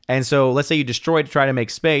 And so let's say you destroy to try to make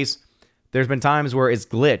space. There's been times where it's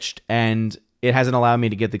glitched and it hasn't allowed me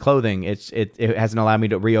to get the clothing. It hasn't allowed me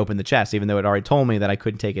to reopen the chest, even though it already told me that I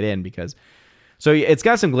couldn't take it in so it's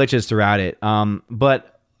got some glitches throughout it.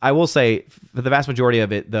 But I will say for the vast majority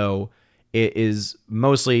of it, though, it is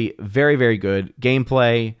mostly very, very good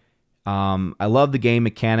gameplay. I love the game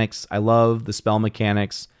mechanics. I love the spell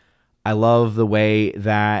mechanics. I love the way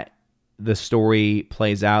that the story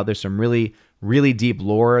plays out. There's some really, really deep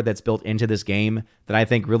lore that's built into this game that I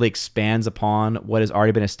think really expands upon what has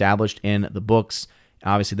already been established in the books.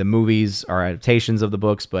 Obviously, the movies are adaptations of the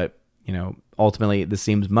books, but ultimately, this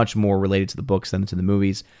seems much more related to the books than to the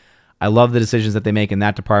movies. I love the decisions that they make in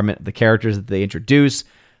that department. The characters that they introduce,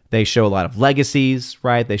 they show a lot of legacies,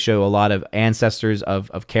 right? They show a lot of ancestors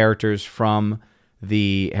of characters from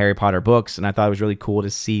the Harry Potter books, and I thought it was really cool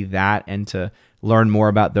to see that and to learn more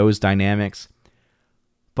about those dynamics.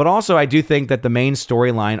 But also, I do think that the main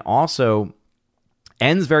storyline also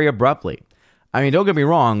ends very abruptly. I mean, don't get me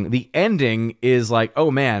wrong, the ending is like,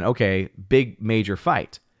 oh man, okay, big major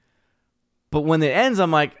fight. But when it ends,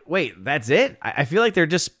 I'm like, wait, that's it? I feel like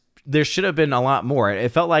there should have been a lot more.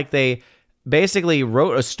 It felt like they basically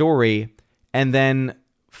wrote a story and then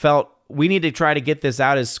felt we need to try to get this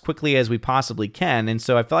out as quickly as we possibly can. And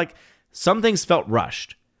so I felt like some things felt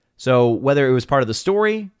rushed. So whether it was part of the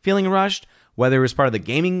story feeling rushed, whether it was part of the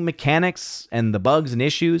gaming mechanics and the bugs and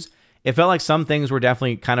issues, it felt like some things were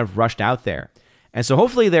definitely kind of rushed out there. And so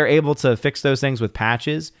hopefully they're able to fix those things with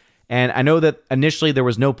patches. And I know that initially there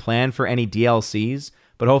was no plan for any DLCs,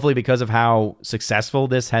 but hopefully because of how successful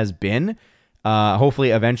this has been,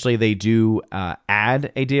 hopefully eventually they do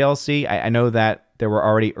add a DLC. I know that there were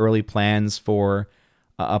already early plans for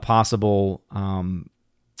a possible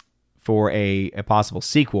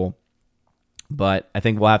sequel, but I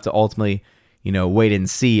think we'll have to ultimately, wait and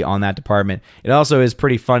see on that department. It also is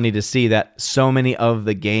pretty funny to see that so many of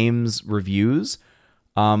the game's reviews,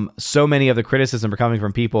 so many of the criticism are coming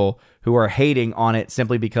from people who are hating on it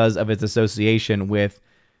simply because of its association with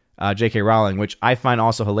J.K. Rowling, which I find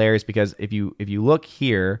also hilarious because if you look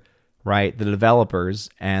here, right, the developers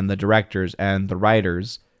and the directors and the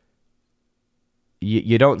writers,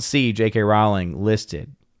 you don't see J.K. Rowling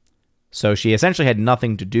listed. So she essentially had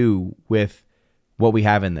nothing to do with what we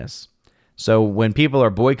have in this. So when people are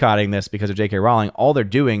boycotting this because of J.K. Rowling, all they're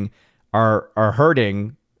doing are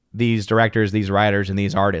hurting these directors, these writers, and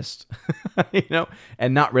these artists,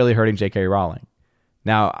 and not really hurting J.K. Rowling.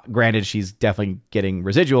 Now, granted, she's definitely getting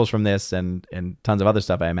residuals from this and tons of other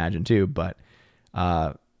stuff, I imagine, too. But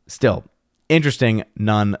still, interesting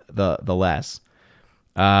nonetheless.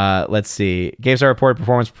 Let's see. GameStar reported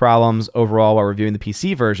performance problems overall while reviewing the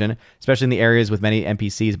PC version, especially in the areas with many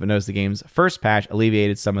NPCs, but noticed the game's first patch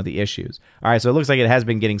alleviated some of the issues. All right, so it looks like it has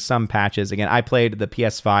been getting some patches. Again, I played the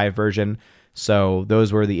PS5 version, so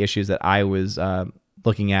those were the issues that I was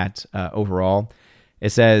looking at overall. It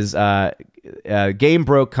says, game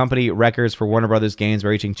broke company records for Warner Brothers games by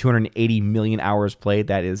reaching 280 million hours played.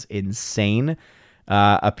 That is insane.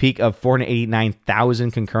 A peak of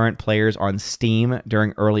 489,000 concurrent players on Steam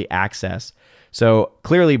during early access. So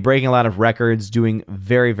clearly breaking a lot of records, doing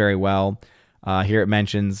very, very well. Here it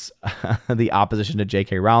mentions the opposition to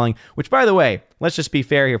J.K. Rowling, which, by the way, let's just be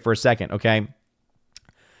fair here for a second, okay?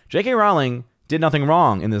 J.K. Rowling did nothing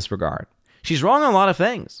wrong in this regard. She's wrong on a lot of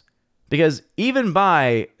things. Because even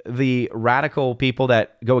by the radical people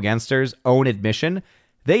that go against her's own admission,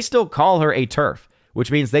 they still call her a TERF,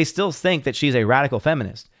 which means they still think that she's a radical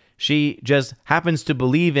feminist. She just happens to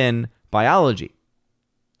believe in biology.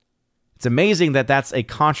 It's amazing that that's a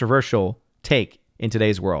controversial take in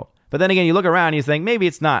today's world. But then again, you look around and you think maybe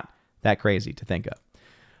it's not that crazy to think of.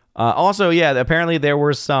 Also, yeah, apparently there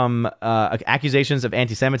were some accusations of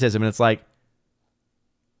anti-Semitism, and it's like,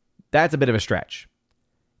 that's a bit of a stretch.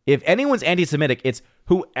 If anyone's anti-Semitic, it's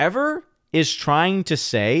whoever is trying to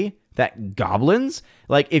say that goblins,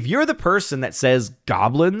 like if you're the person that says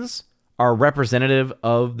goblins are representative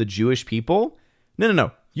of the Jewish people,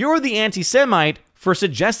 no. You're the anti-Semite for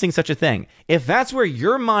suggesting such a thing. If that's where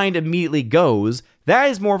your mind immediately goes, that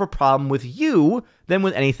is more of a problem with you than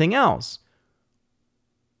with anything else.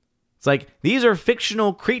 It's like these are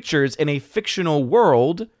fictional creatures in a fictional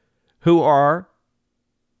world who are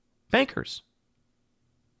bankers.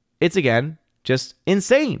 It's, again, just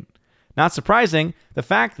insane. Not surprising, the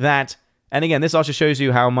fact that, and again, this also shows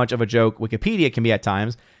you how much of a joke Wikipedia can be at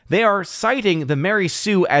times, they are citing the Mary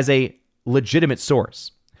Sue as a legitimate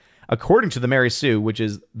source. According to the Mary Sue, which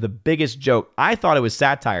is the biggest joke, I thought it was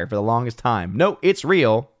satire for the longest time. No, it's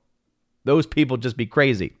real. Those people just be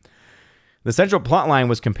crazy. The central plotline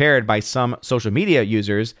was compared by some social media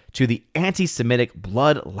users to the anti-Semitic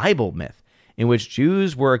blood libel myth, in which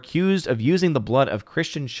Jews were accused of using the blood of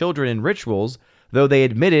Christian children in rituals, though they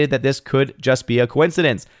admitted that this could just be a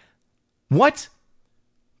coincidence. What?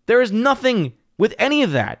 There is nothing with any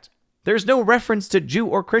of that. There's no reference to Jew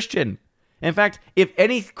or Christian. In fact, if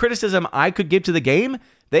any criticism I could give to the game,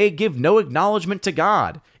 they give no acknowledgement to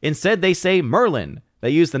God. Instead, they say Merlin. They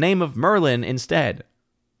use the name of Merlin instead.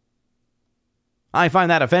 I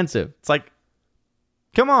find that offensive. It's like,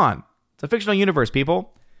 come on. It's a fictional universe,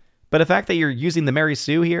 people. But the fact that you're using the Mary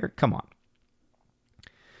Sue here, come on.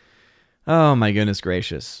 Oh my goodness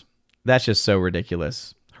gracious. That's just so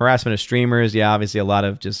ridiculous. Harassment of streamers, yeah, obviously a lot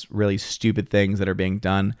of just really stupid things that are being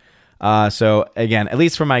done. So again, at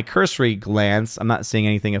least from my cursory glance, I'm not seeing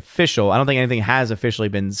anything official. I don't think anything has officially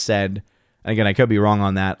been said. Again, I could be wrong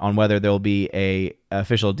on that, on whether there'll be a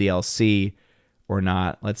official DLC or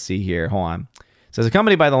not. Let's see here. Hold on. It says,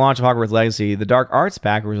 accompanied by the launch of Hogwarts Legacy, the Dark Arts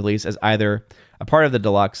Pack was released as either a part of the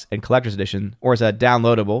Deluxe and Collector's Edition, or as a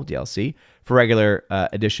downloadable DLC for regular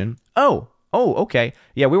edition. Oh, okay.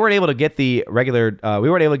 Yeah, we weren't able to get the regular, we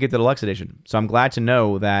weren't able to get the Deluxe Edition. So I'm glad to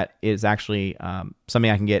know that it's actually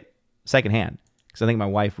something I can get secondhand. because I think my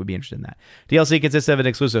wife would be interested in that. DLC consists of an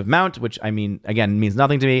exclusive mount, which, I mean, again, means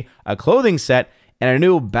nothing to me, a clothing set, and a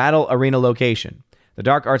new battle arena location. The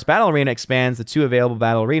Dark Arts Battle Arena expands the 2 available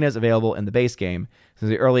battle arenas available in the base game since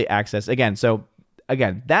the early access. Again,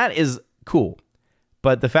 that is cool.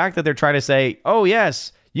 But the fact that they're trying to say, oh,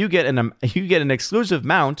 yes, you get an exclusive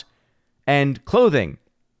mount and clothing.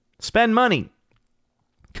 Spend money.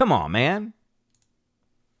 Come on, man.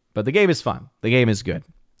 But the game is fun. The game is good.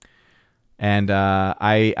 And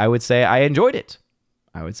I would say I enjoyed it.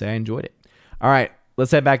 All right,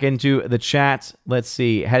 let's head back into the chat. Let's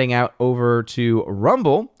see. Heading out over to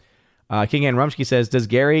Rumble. King and Rumsky says, does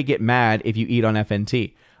Gary get mad if you eat on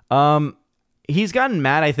FNT? He's gotten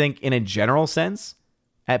mad, I think, in a general sense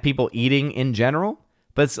at people eating in general.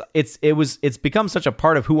 But it's become such a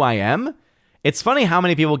part of who I am. It's funny how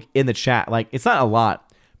many people in the chat, like, it's not a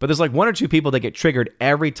lot, but there's like 1 or 2 people that get triggered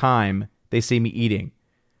every time they see me eating.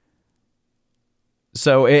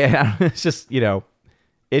 So it's just,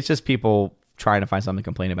 it's just people trying to find something to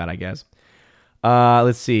complain about, I guess.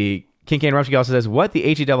 Let's see. King Kane Rumsky also says, what the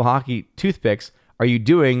HE Devil Hockey toothpicks are you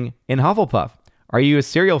doing in Hufflepuff? Are you a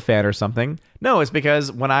cereal fan or something? No, it's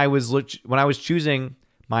because when I was choosing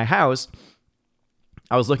my house,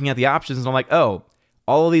 I was looking at the options and I'm like, oh,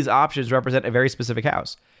 all of these options represent a very specific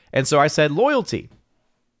house. And so I said loyalty.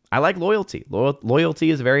 I like loyalty. Loyalty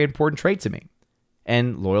is a very important trait to me.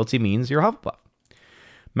 And loyalty means you're Hufflepuff.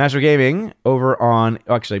 Master Gaming over on...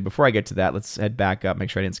 Actually, before I get to that, let's head back up. Make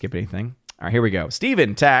sure I didn't skip anything. All right, here we go.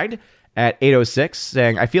 Steven tagged at 806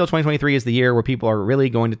 saying, I feel 2023 is the year where people are really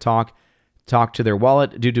going to talk to their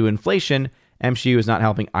wallet due to inflation. MCU is not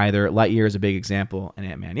helping either. Lightyear is a big example, and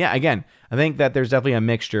Ant-Man. Yeah, again, I think that there's definitely a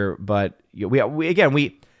mixture, but we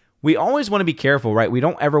always want to be careful, right? We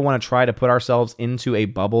don't ever want to try to put ourselves into a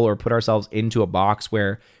bubble or put ourselves into a box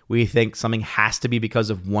where we think something has to be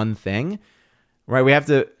because of one thing, right? We have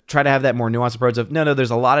to try to have that more nuanced approach of, no,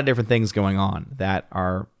 there's a lot of different things going on that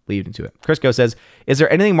are leading to it. Crisco says, is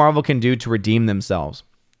there anything Marvel can do to redeem themselves?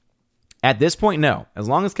 At this point, no. As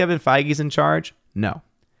long as Kevin Feige's in charge, no.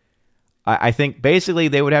 I think basically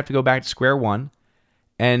they would have to go back to square one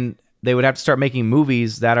and they would have to start making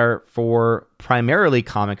movies that are for primarily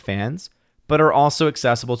comic fans, but are also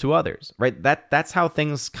accessible to others, right? That's how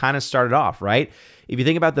things kind of started off, right? If you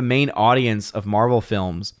think about the main audience of Marvel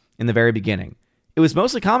films in the very beginning, it was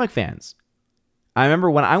mostly comic fans. I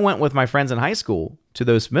remember when I went with my friends in high school to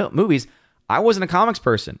those movies, I wasn't a comics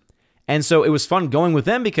person. And so it was fun going with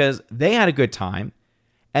them because they had a good time.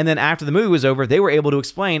 And then after the movie was over, they were able to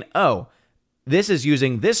explain, oh, this is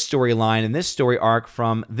using this storyline and this story arc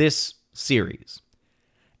from this series.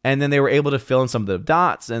 And then they were able to fill in some of the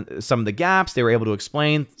dots and some of the gaps. They were able to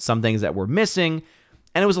explain some things that were missing.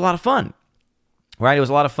 And it was a lot of fun, right? It was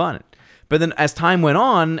a lot of fun. But then as time went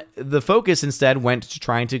on, the focus instead went to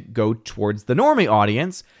trying to go towards the normie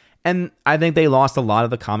audience. And I think they lost a lot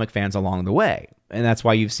of the comic fans along the way. And that's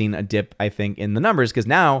why you've seen a dip, I think, in the numbers. Because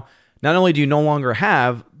now, not only do you no longer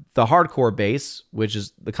have the hardcore base, which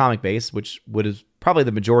is the comic base, which is probably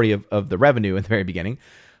the majority of the revenue in the very beginning,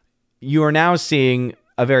 you are now seeing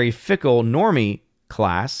a very fickle normie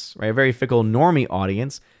class, right? A very fickle normie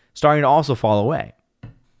audience starting to also fall away.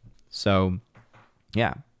 So,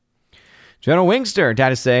 yeah. General Wingster,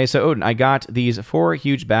 data say, so Odin, I got these 4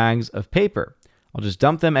 huge bags of paper. I'll just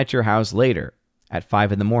dump them at your house later at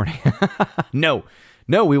 5 a.m. No,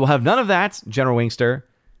 we will have none of that, General Wingster.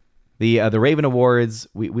 The Raven Awards,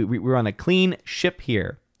 we're on a clean ship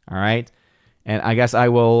here, all right? And I guess I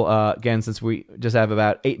will, again, since we just have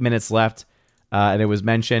about 8 minutes left, and it was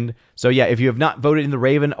mentioned. So yeah, if you have not voted in the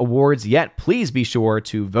Raven Awards yet, please be sure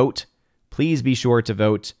to vote. Please be sure to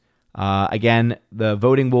vote. Again, the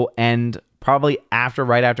voting will end probably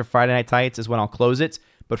right after Friday Night Tights is when I'll close it.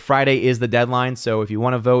 But Friday is the deadline, so if you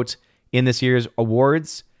want to vote in this year's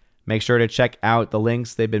awards, make sure to check out the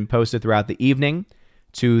links. They've been posted throughout the evening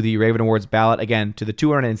to the Raven Awards ballot. Again, to the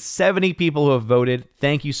 270 people who have voted,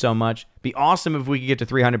 thank you so much. Be awesome if we could get to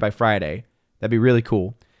 300 by Friday. That'd be really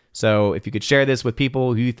cool. So if you could share this with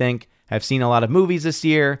people who you think have seen a lot of movies this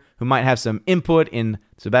year, who might have some input in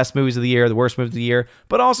the best movies of the year, the worst movies of the year,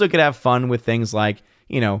 but also could have fun with things like,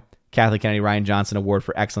 Kathleen Kennedy Ryan Johnson Award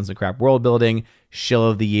for Excellence in Crap World Building, Shill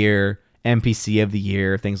of the Year, NPC of the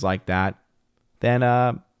Year, things like that, then,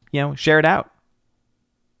 share it out.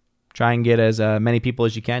 Try and get as many people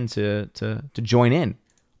as you can to join in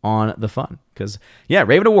on the fun. Because, yeah,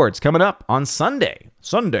 Raven Awards coming up on Sunday.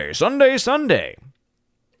 Sunday.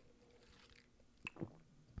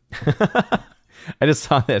 I just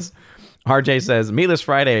saw this. RJ says, Meatless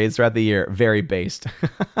Fridays throughout the year, very based.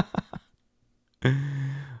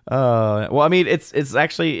 Well, I mean, it's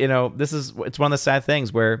actually, it's one of the sad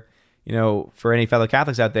things where, for any fellow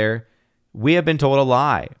Catholics out there, we have been told a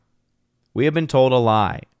lie. We have been told a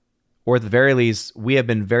lie. Or at the very least, we have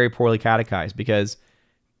been very poorly catechized, because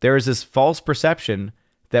there is this false perception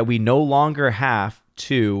that we no longer have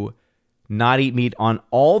to not eat meat on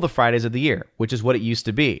all the Fridays of the year, which is what it used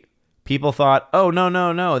to be. People thought, oh,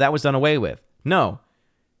 no, that was done away with. No.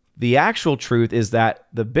 The actual truth is that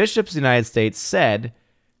the bishops of the United States said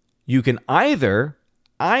you can either,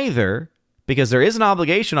 because there is an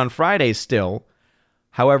obligation on Fridays still,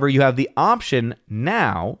 however, you have the option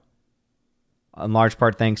now, in large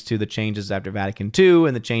part thanks to the changes after Vatican II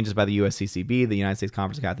and the changes by the USCCB, the United States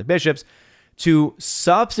Conference of Catholic Bishops, to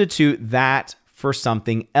substitute that for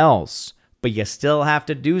something else. But you still have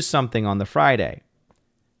to do something on the Friday.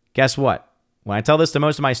 Guess what? When I tell this to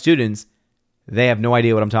most of my students, they have no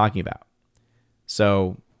idea what I'm talking about.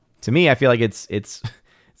 So to me, I feel like it's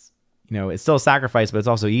still a sacrifice, but it's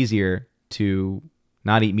also easier to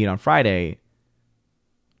not eat meat on Friday.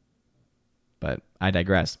 But I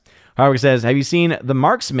digress. Harwick says, have you seen The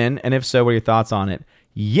Marksman? And if so, what are your thoughts on it?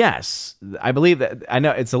 Yes. I believe that. I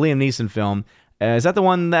know it's a Liam Neeson film. Is that the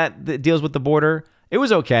one that deals with the border? It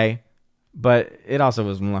was okay, but it also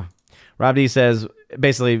was... Rob D says,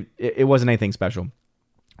 basically, it wasn't anything special.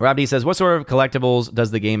 Rob D says, what sort of collectibles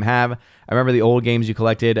does the game have? I remember the old games you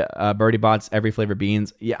collected, Birdie Bots, every flavor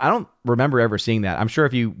beans. Yeah, I don't remember ever seeing that. I'm sure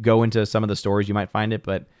if you go into some of the stores, you might find it,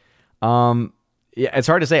 but yeah, it's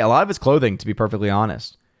hard to say. A lot of it's clothing, to be perfectly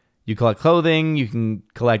honest. You collect clothing, you can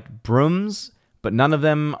collect brooms, but none of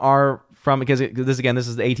them are from, because this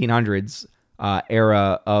is the 1800s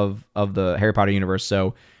era of the Harry Potter universe,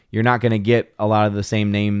 so you're not going to get a lot of the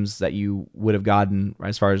same names that you would have gotten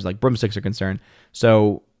as far as like broomsticks are concerned.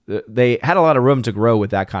 So they had a lot of room to grow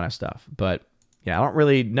with that kind of stuff. But yeah, I don't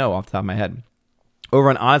really know off the top of my head. Over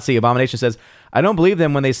on Odyssey, Abomination says, I don't believe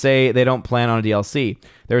them when they say they don't plan on a DLC.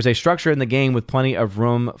 There's a structure in the game with plenty of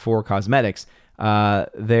room for cosmetics.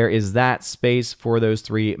 There is that space for those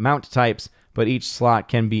 3 mount types, but each slot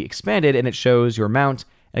can be expanded and it shows your mount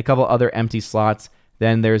and a couple other empty slots.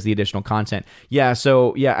 Then there's the additional content. Yeah,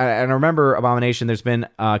 so yeah, and I remember Abomination, there's been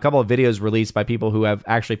a couple of videos released by people who have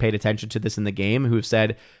actually paid attention to this in the game, who have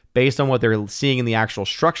said, based on what they're seeing in the actual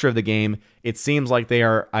structure of the game, it seems like they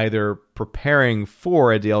are either preparing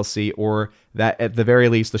for a DLC or that at the very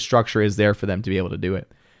least the structure is there for them to be able to do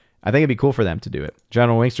it. I think it'd be cool for them to do it.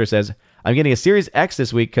 General Wingster says, I'm getting a Series X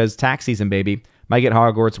this week because tax season, baby. Might get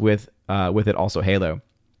Hogwarts with it also Halo.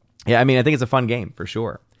 Yeah, I mean, I think it's a fun game for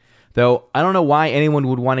sure. Though, I don't know why anyone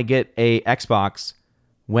would want to get a Xbox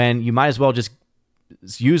when you might as well just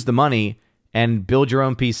use the money and build your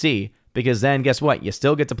own PC. Because then, guess what? You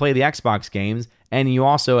still get to play the Xbox games, and you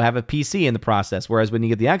also have a PC in the process. Whereas when you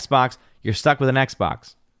get the Xbox, you're stuck with an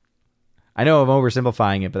Xbox. I know I'm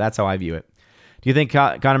oversimplifying it, but that's how I view it. Do you think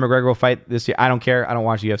Conor McGregor will fight this year? I don't care. I don't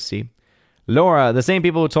watch UFC. Laura, the same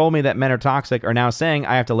people who told me that men are toxic are now saying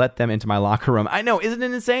I have to let them into my locker room. I know. Isn't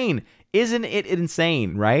it insane? Isn't it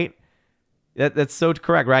insane, right? That's so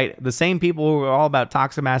correct, right? The same people who are all about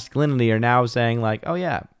toxic masculinity are now saying like, oh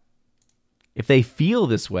yeah, if they feel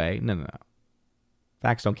this way, no.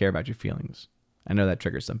 Facts don't care about your feelings. I know that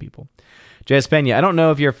triggers some people. J.S. Pena, I don't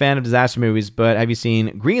know if you're a fan of disaster movies, but have you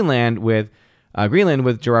seen Greenland with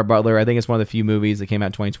Gerard Butler? I think it's one of the few movies that came out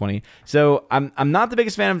in 2020. So I'm not the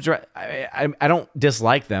biggest fan of Gerard. I don't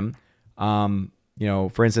dislike them.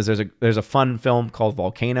 For instance, there's a fun film called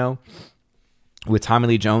Volcano with Tommy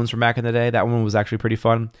Lee Jones from back in the day. That one was actually pretty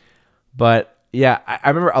fun. But yeah, I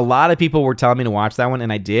remember a lot of people were telling me to watch that one,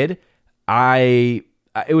 and I did. It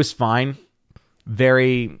was fine.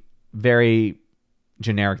 Very, very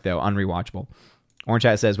generic, though. Unrewatchable. Orange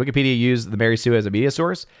Chat says, Wikipedia used the Mary Sue as a media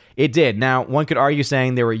source. It did. Now, one could argue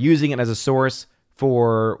saying they were using it as a source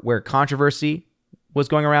for where controversy was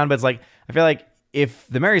going around, but it's like, I feel like if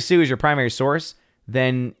the Mary Sue is your primary source,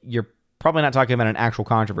 then you're probably not talking about an actual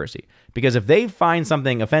controversy. Because if they find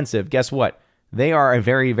something offensive, guess what? They are a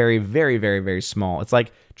very, very, very, very, very small. It's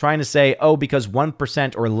like trying to say, oh, because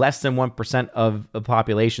 1% or less than 1% of the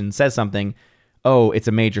population says something, oh, it's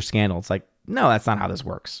a major scandal. It's like, no, that's not how this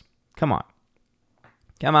works. Come on.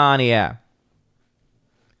 Come on, yeah.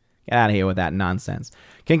 Get out of here with that nonsense.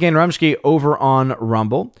 Ken Rumsky over on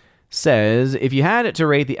Rumble says, if you had to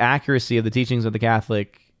rate the accuracy of the teachings of the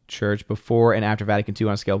Catholic Church before and after Vatican II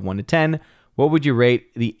on a scale of 1 to 10, what would you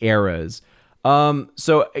rate the eras?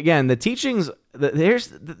 So again, the teachings, this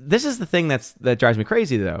is the thing that drives me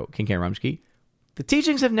crazy though, Ken Rumsky. The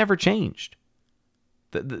teachings have never changed.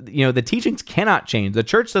 The teachings cannot change. The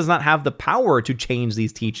church does not have the power to change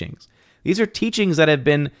these teachings. These are teachings that have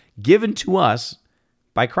been given to us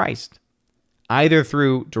by Christ, either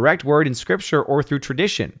through direct word in Scripture or through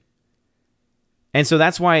tradition. And so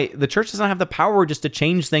that's why the church does not have the power just to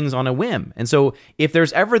change things on a whim. And so if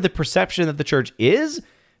there's ever the perception that the church is,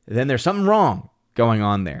 then there's something wrong going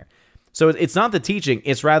on there. So it's not the teaching,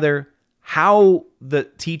 it's rather how the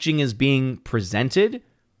teaching is being presented,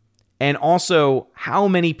 and also how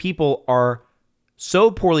many people are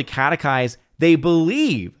so poorly catechized, they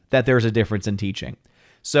believe that there's a difference in teaching.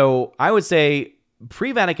 So I would say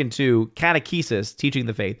pre-Vatican II catechesis, teaching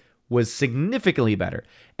the faith, was significantly better.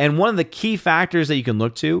 And one of the key factors that you can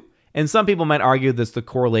look to, and some people might argue that's the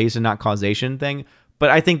correlation, not causation thing, but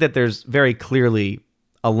I think that there's very clearly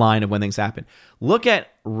a line of when things happen. Look at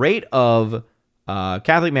rate of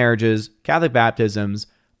Catholic marriages, Catholic baptisms,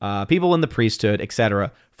 people in the priesthood,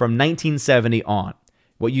 etc., from 1970 on.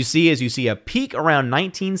 What you see is you see a peak around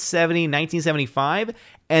 1970, 1975,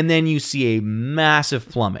 and then you see a massive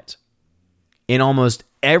plummet in almost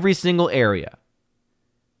every single area.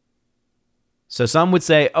 So some would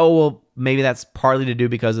say, oh, well, maybe that's partly to do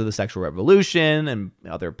because of the sexual revolution and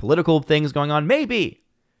other political things going on. Maybe.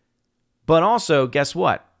 But also, guess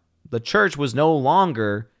what? The church was no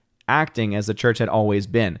longer acting as the church had always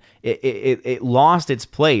been. It lost its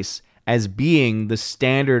place as being the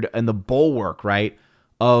standard and the bulwark, right,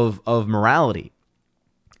 of morality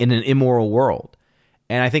in an immoral world.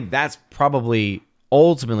 And I think that's probably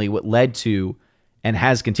ultimately what led to and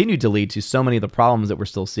has continued to lead to so many of the problems that we're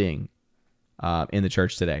still seeing in the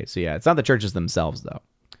church today. So yeah, it's not the churches themselves, though.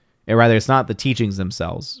 Rather, it's not the teachings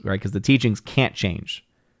themselves, right? Because the teachings can't change.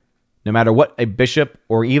 No matter what a bishop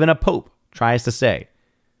or even a pope tries to say,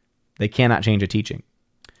 they cannot change a teaching.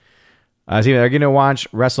 So they're going to watch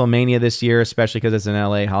WrestleMania this year, especially because it's in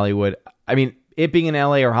LA, Hollywood. I mean, it being in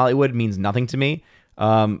LA or Hollywood means nothing to me.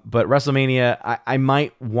 But WrestleMania, I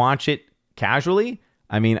might watch it casually.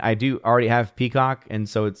 I mean, I do already have Peacock, and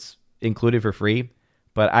so it's included for free.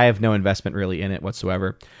 But I have no investment really in it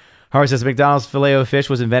whatsoever. Howard says, McDonald's Filet-O-Fish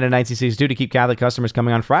was invented in 1962 to keep Catholic customers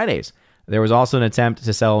coming on Fridays. There was also an attempt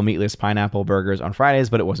to sell meatless pineapple burgers on Fridays,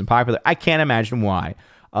 but it wasn't popular. I can't imagine why.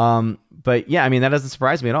 But yeah, I mean, that doesn't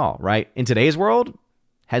surprise me at all, right? In today's world,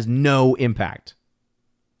 has no impact,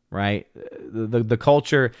 right? The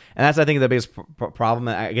culture, and that's, I think, the biggest problem.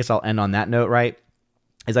 I guess I'll end on that note, right?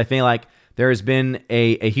 Is I feel like there has been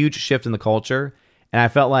a huge shift in the culture, and I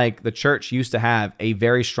felt like the church used to have a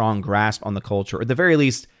very strong grasp on the culture, or at the very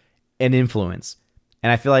least, an influence.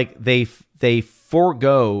 And I feel like they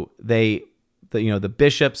forego the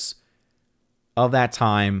bishops of that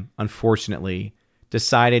time, unfortunately,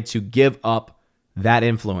 decided to give up that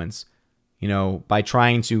influence, by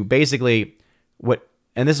trying to basically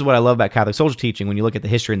and this is what I love about Catholic social teaching when you look at the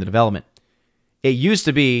history and the development. It used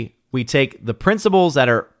to be we take the principles that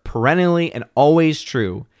are perennially and always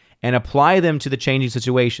true and apply them to the changing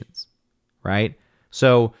situations, right?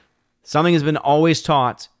 So something has been always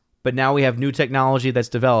taught, but now we have new technology that's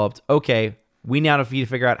developed. Okay, we now have to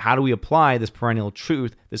figure out how do we apply this perennial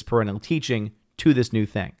truth, this perennial teaching to this new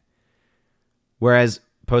thing. Whereas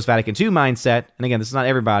post-Vatican II mindset, and again, this is not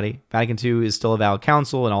everybody, Vatican II is still a valid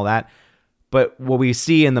council and all that, but what we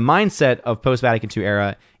see in the mindset of post-Vatican II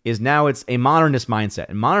era is now it's a modernist mindset.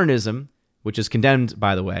 And modernism, which is condemned,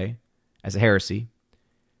 by the way, as a heresy,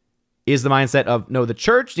 is the mindset of, no, the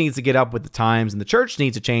church needs to get up with the times and the church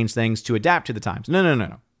needs to change things to adapt to the times. No.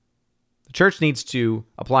 The church needs to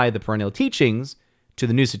apply the perennial teachings to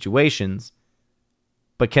the new situations,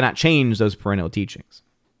 but cannot change those perennial teachings.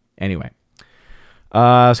 Anyway.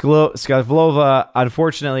 Skavlova,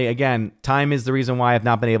 unfortunately, again, time is the reason why I've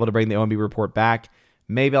not been able to bring the OMB report back.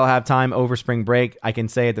 Maybe I'll have time over spring break. I can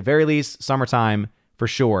say at the very least, summertime, for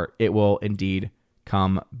sure, it will indeed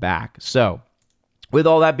come back. So, with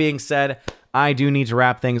all that being said, I do need to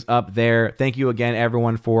wrap things up there. Thank you again,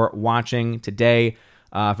 everyone, for watching today.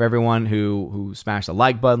 For everyone who smashed the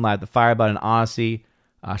like button, live the fire button, Odyssey,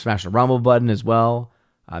 smash the rumble button as well.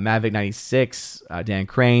 Mavic96, Dan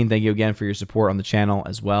Crane, thank you again for your support on the channel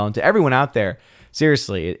as well. And to everyone out there,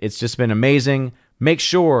 seriously, it's just been amazing. Make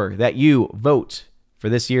sure that you vote for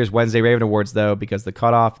this year's Wednesday Raven Awards, though, because the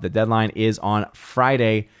cutoff, the deadline is on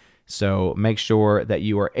Friday. So make sure that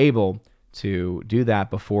you are able to do that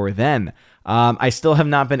before then. I still have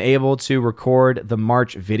not been able to record the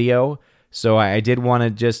March video. So I did want to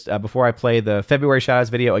just, before I play the February shoutouts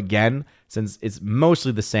video again, since it's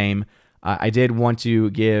mostly the same, I did want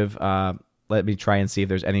to give, let me try and see if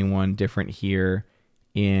there's anyone different here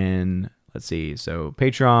in, let's see. So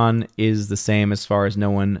Patreon is the same as far as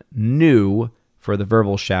no one new for the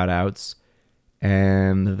verbal shoutouts.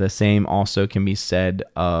 And the same also can be said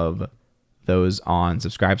of the those on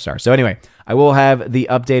Subscribestar. So anyway, I will have the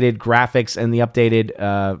updated graphics and the updated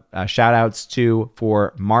shout outs too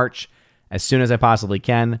for March as soon as I possibly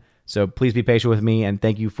can. So please be patient with me, and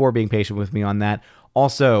thank you for being patient with me on that.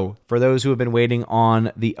 Also, for those who have been waiting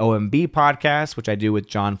on the OMB podcast, which I do with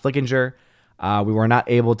John Flickinger, we were not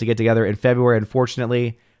able to get together in February,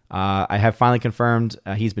 unfortunately. I have finally confirmed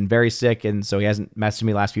he's been very sick, and so he hasn't messaged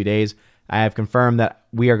me the last few days. I have confirmed that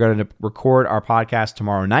we are going to record our podcast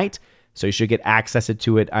tomorrow night, so you should get access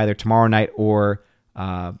to it either tomorrow night or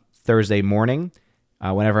Thursday morning,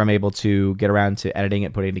 whenever I'm able to get around to editing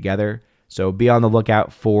it, putting it together. So be on the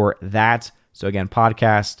lookout for that. So again,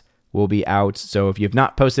 podcast will be out. So if you have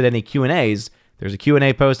not posted any Q&As, there's a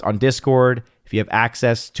Q&A post on Discord. If you have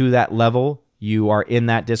access to that level, you are in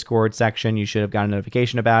that Discord section. You should have gotten a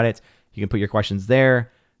notification about it. You can put your questions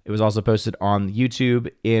there. It was also posted on YouTube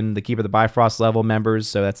in the Keeper the Bifrost level members.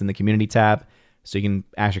 So that's in the community tab. So you can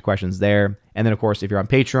ask your questions there. And then, of course, if you're on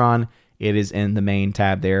Patreon, it is in the main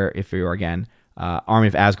tab there if you're, again, Army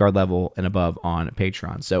of Asgard level and above on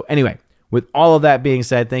Patreon. So anyway, with all of that being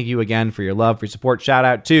said, thank you again for your love, for your support. Shout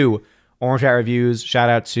out to Orange Hat Reviews. Shout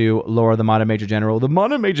out to Laura, the Modern Major General. The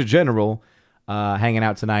Modern Major General hanging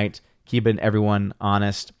out tonight, keeping everyone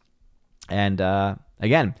honest. And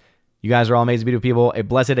again, you guys are all amazing, beautiful people. A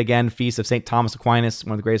blessed, again, feast of St. Thomas Aquinas,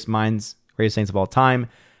 one of the greatest minds, greatest saints of all time.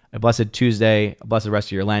 A blessed Tuesday, a blessed rest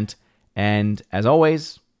of your Lent. And as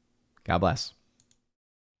always, God bless.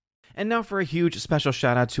 And now for a huge special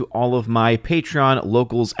shout out to all of my Patreon,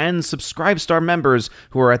 locals, and Subscribestar members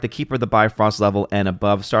who are at the Keeper the Bifrost level and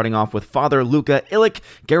above, starting off with Father Luca Illich,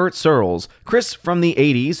 Garrett Searles, Chris from the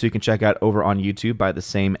 80s, who you can check out over on YouTube by the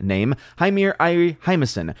same name, Hymir Irie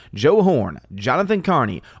Hymason, Joe Horn, Jonathan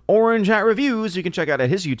Carney, Orange Hat Reviews, you can check out at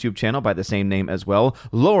his YouTube channel by the same name as well,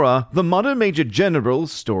 Laura, the Modern Major General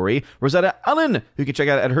Story, Rosetta Allen, who you can check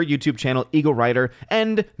out at her YouTube channel, Eagle Rider,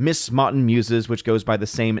 and Miss Martin Muses, which goes by the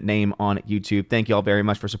same name on YouTube. Thank you all very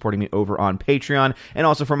much for supporting me over on Patreon. And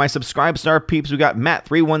also for my Subscribestar peeps, we got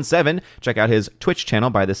Matt317. Check out his Twitch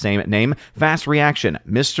channel by the same name. Fast Reaction,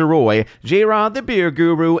 Mr. Roy, J-Rod the Beer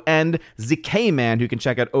Guru, and ZK-Man, who you can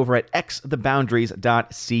check out over at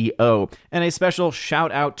xtheboundaries.co. And a special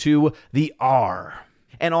shout out to the R.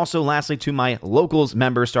 And also, lastly, to my locals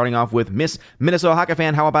members, starting off with Miss Minnesota Hockey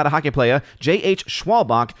Fan, How About a Hockey Player, J.H.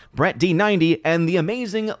 Schwalbach, Brett D90, and the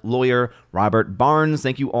amazing lawyer Robert Barnes.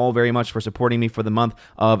 Thank you all very much for supporting me for the month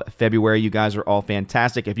of February. You guys are all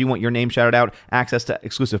fantastic. If you want your name shouted out, access to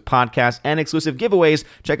exclusive podcasts, and exclusive giveaways,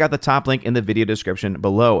 check out the top link in the video description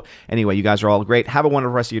below. Anyway, you guys are all great. Have a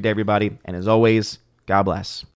wonderful rest of your day, everybody. And as always, God bless.